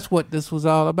that's what this was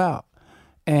all about.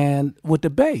 And with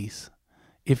the bass,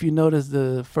 if you notice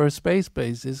the first space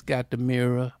bass, it's got the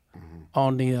mirror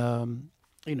on the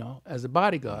as a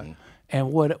bodyguard.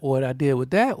 And what I did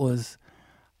with that was,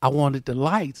 I wanted the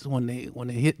lights when they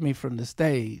hit me from the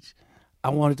stage. I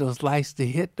wanted those lights to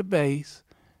hit the bass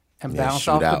and bounce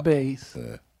off the bass.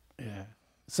 Yeah.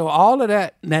 So all of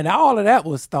that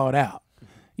was thought out.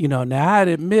 Now I'd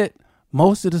admit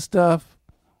most of the stuff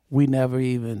we never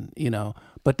even,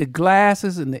 but the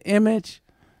glasses and the image,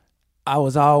 I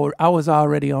was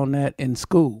already on that in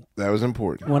school. That was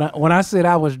important. When I said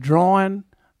I was drawing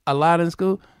a lot in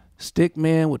school,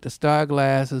 Stickman with the star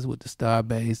glasses, with the star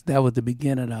bass, that was the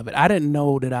beginning of it. I didn't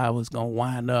know that I was going to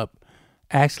wind up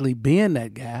actually being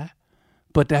that guy,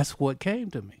 but that's what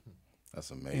came to me. That's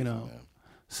amazing, man.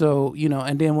 So,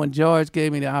 and then when George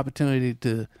gave me the opportunity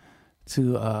to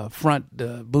front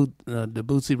the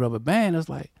Bootsy Rubber Band, it's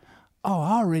like, oh,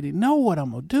 I already know what I'm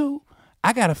going to do.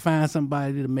 I got to find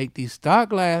somebody to make these star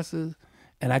glasses,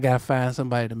 and I got to find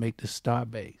somebody to make the star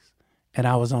bass. And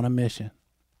I was on a mission.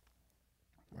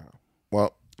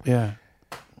 Well, yeah.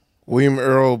 William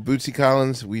Earl Bootsy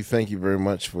Collins, we thank you very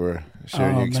much for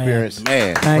sharing your experience.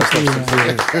 Man. Thank you.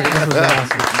 That was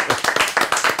awesome.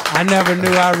 I never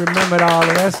knew I remembered all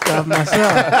of that stuff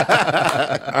myself.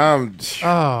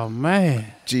 Oh,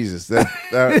 man. Jesus,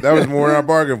 that was more than I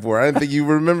bargained for. I didn't think you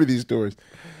would remember these stories.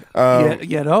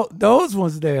 Those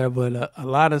ones there, but a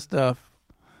lot of stuff,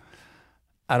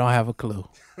 I don't have a clue.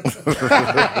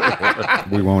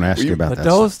 We won't ask you about that. But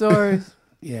those stories,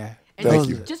 yeah.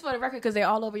 And just for the record, because they're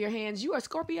all over your hands, you are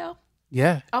Scorpio?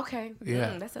 Yeah. Okay.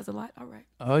 Yeah. That says a lot. All right.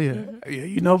 Oh, yeah. Yeah,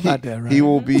 you know about that, right? He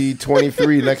will be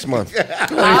 23 next month.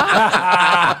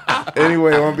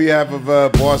 Anyway, on behalf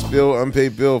of Boss Bill,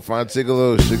 Unpaid Bill,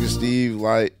 Fontigolo, Sugar Steve,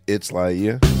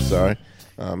 sorry.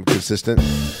 Consistent.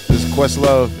 This is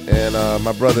Questlove and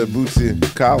my brother Bootsy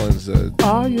Collins.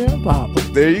 Oh, yeah, Papa.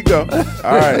 There you go.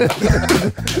 All right.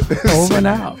 Over and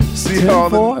out. See you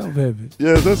on baby.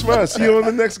 Yeah, that's right. See you on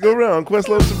the next go round.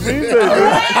 Questlove Supreme, baby.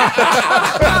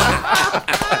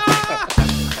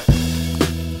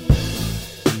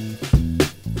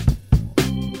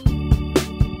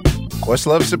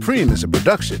 Questlove Supreme is a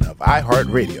production of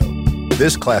iHeartRadio.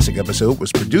 This classic episode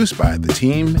was produced by the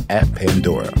team at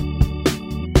Pandora.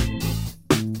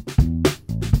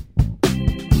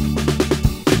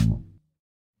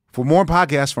 For more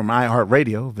podcasts from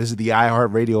iHeartRadio, visit the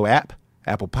iHeartRadio app,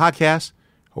 Apple Podcasts,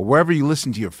 or wherever you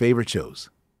listen to your favorite shows.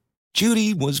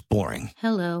 Judy was boring.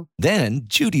 Hello. Then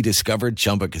Judy discovered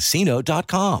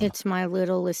ChumbaCasino.com. It's my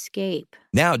little escape.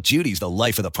 Now Judy's the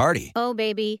life of the party. Oh,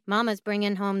 baby, mama's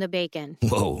bringing home the bacon.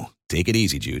 Whoa, take it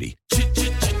easy, Judy.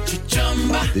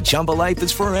 The Chumba life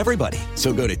is for everybody.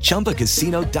 So go to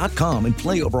ChumbaCasino.com and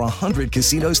play over 100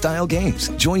 casino-style games.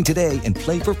 Join today and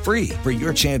play for free for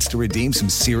your chance to redeem some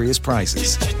serious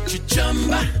prizes.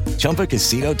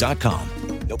 ChumbaCasino.com.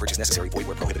 No purchase necessary. Void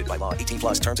where prohibited by law. 18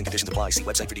 plus terms and conditions apply. See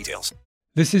website for details.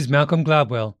 This is Malcolm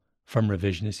Gladwell from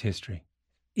Revisionist History.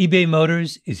 eBay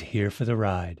Motors is here for the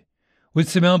ride. With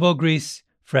some elbow grease,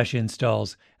 fresh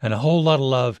installs, and a whole lot of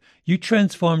love, you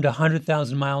transformed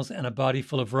 100,000 miles and a body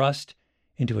full of rust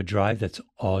into a drive that's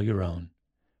all your own.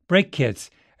 Brake kits,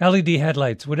 LED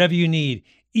headlights, whatever you need,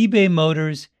 eBay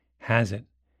Motors has it.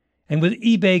 And with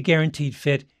eBay Guaranteed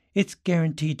Fit, it's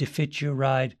guaranteed to fit your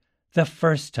ride the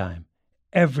first time,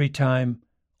 every time,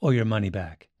 or your money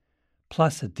back.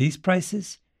 Plus, at these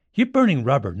prices, you're burning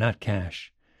rubber, not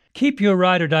cash. Keep your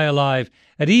ride or die alive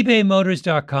at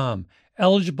ebaymotors.com.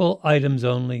 Eligible items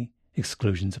only.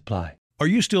 Exclusions apply. Are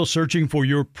you still searching for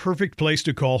your perfect place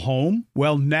to call home?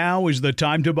 Well, now is the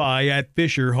time to buy at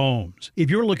Fisher Homes. If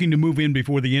you're looking to move in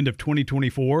before the end of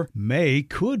 2024, May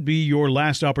could be your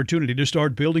last opportunity to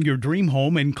start building your dream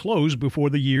home and close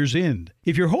before the year's end.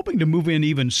 If you're hoping to move in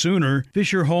even sooner,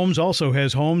 Fisher Homes also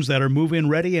has homes that are move-in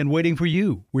ready and waiting for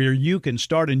you, where you can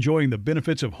start enjoying the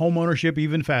benefits of homeownership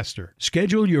even faster.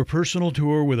 Schedule your personal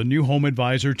tour with a new home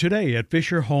advisor today at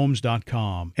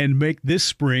FisherHomes.com and make this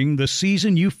spring the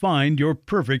season you find your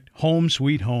perfect home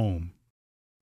sweet home.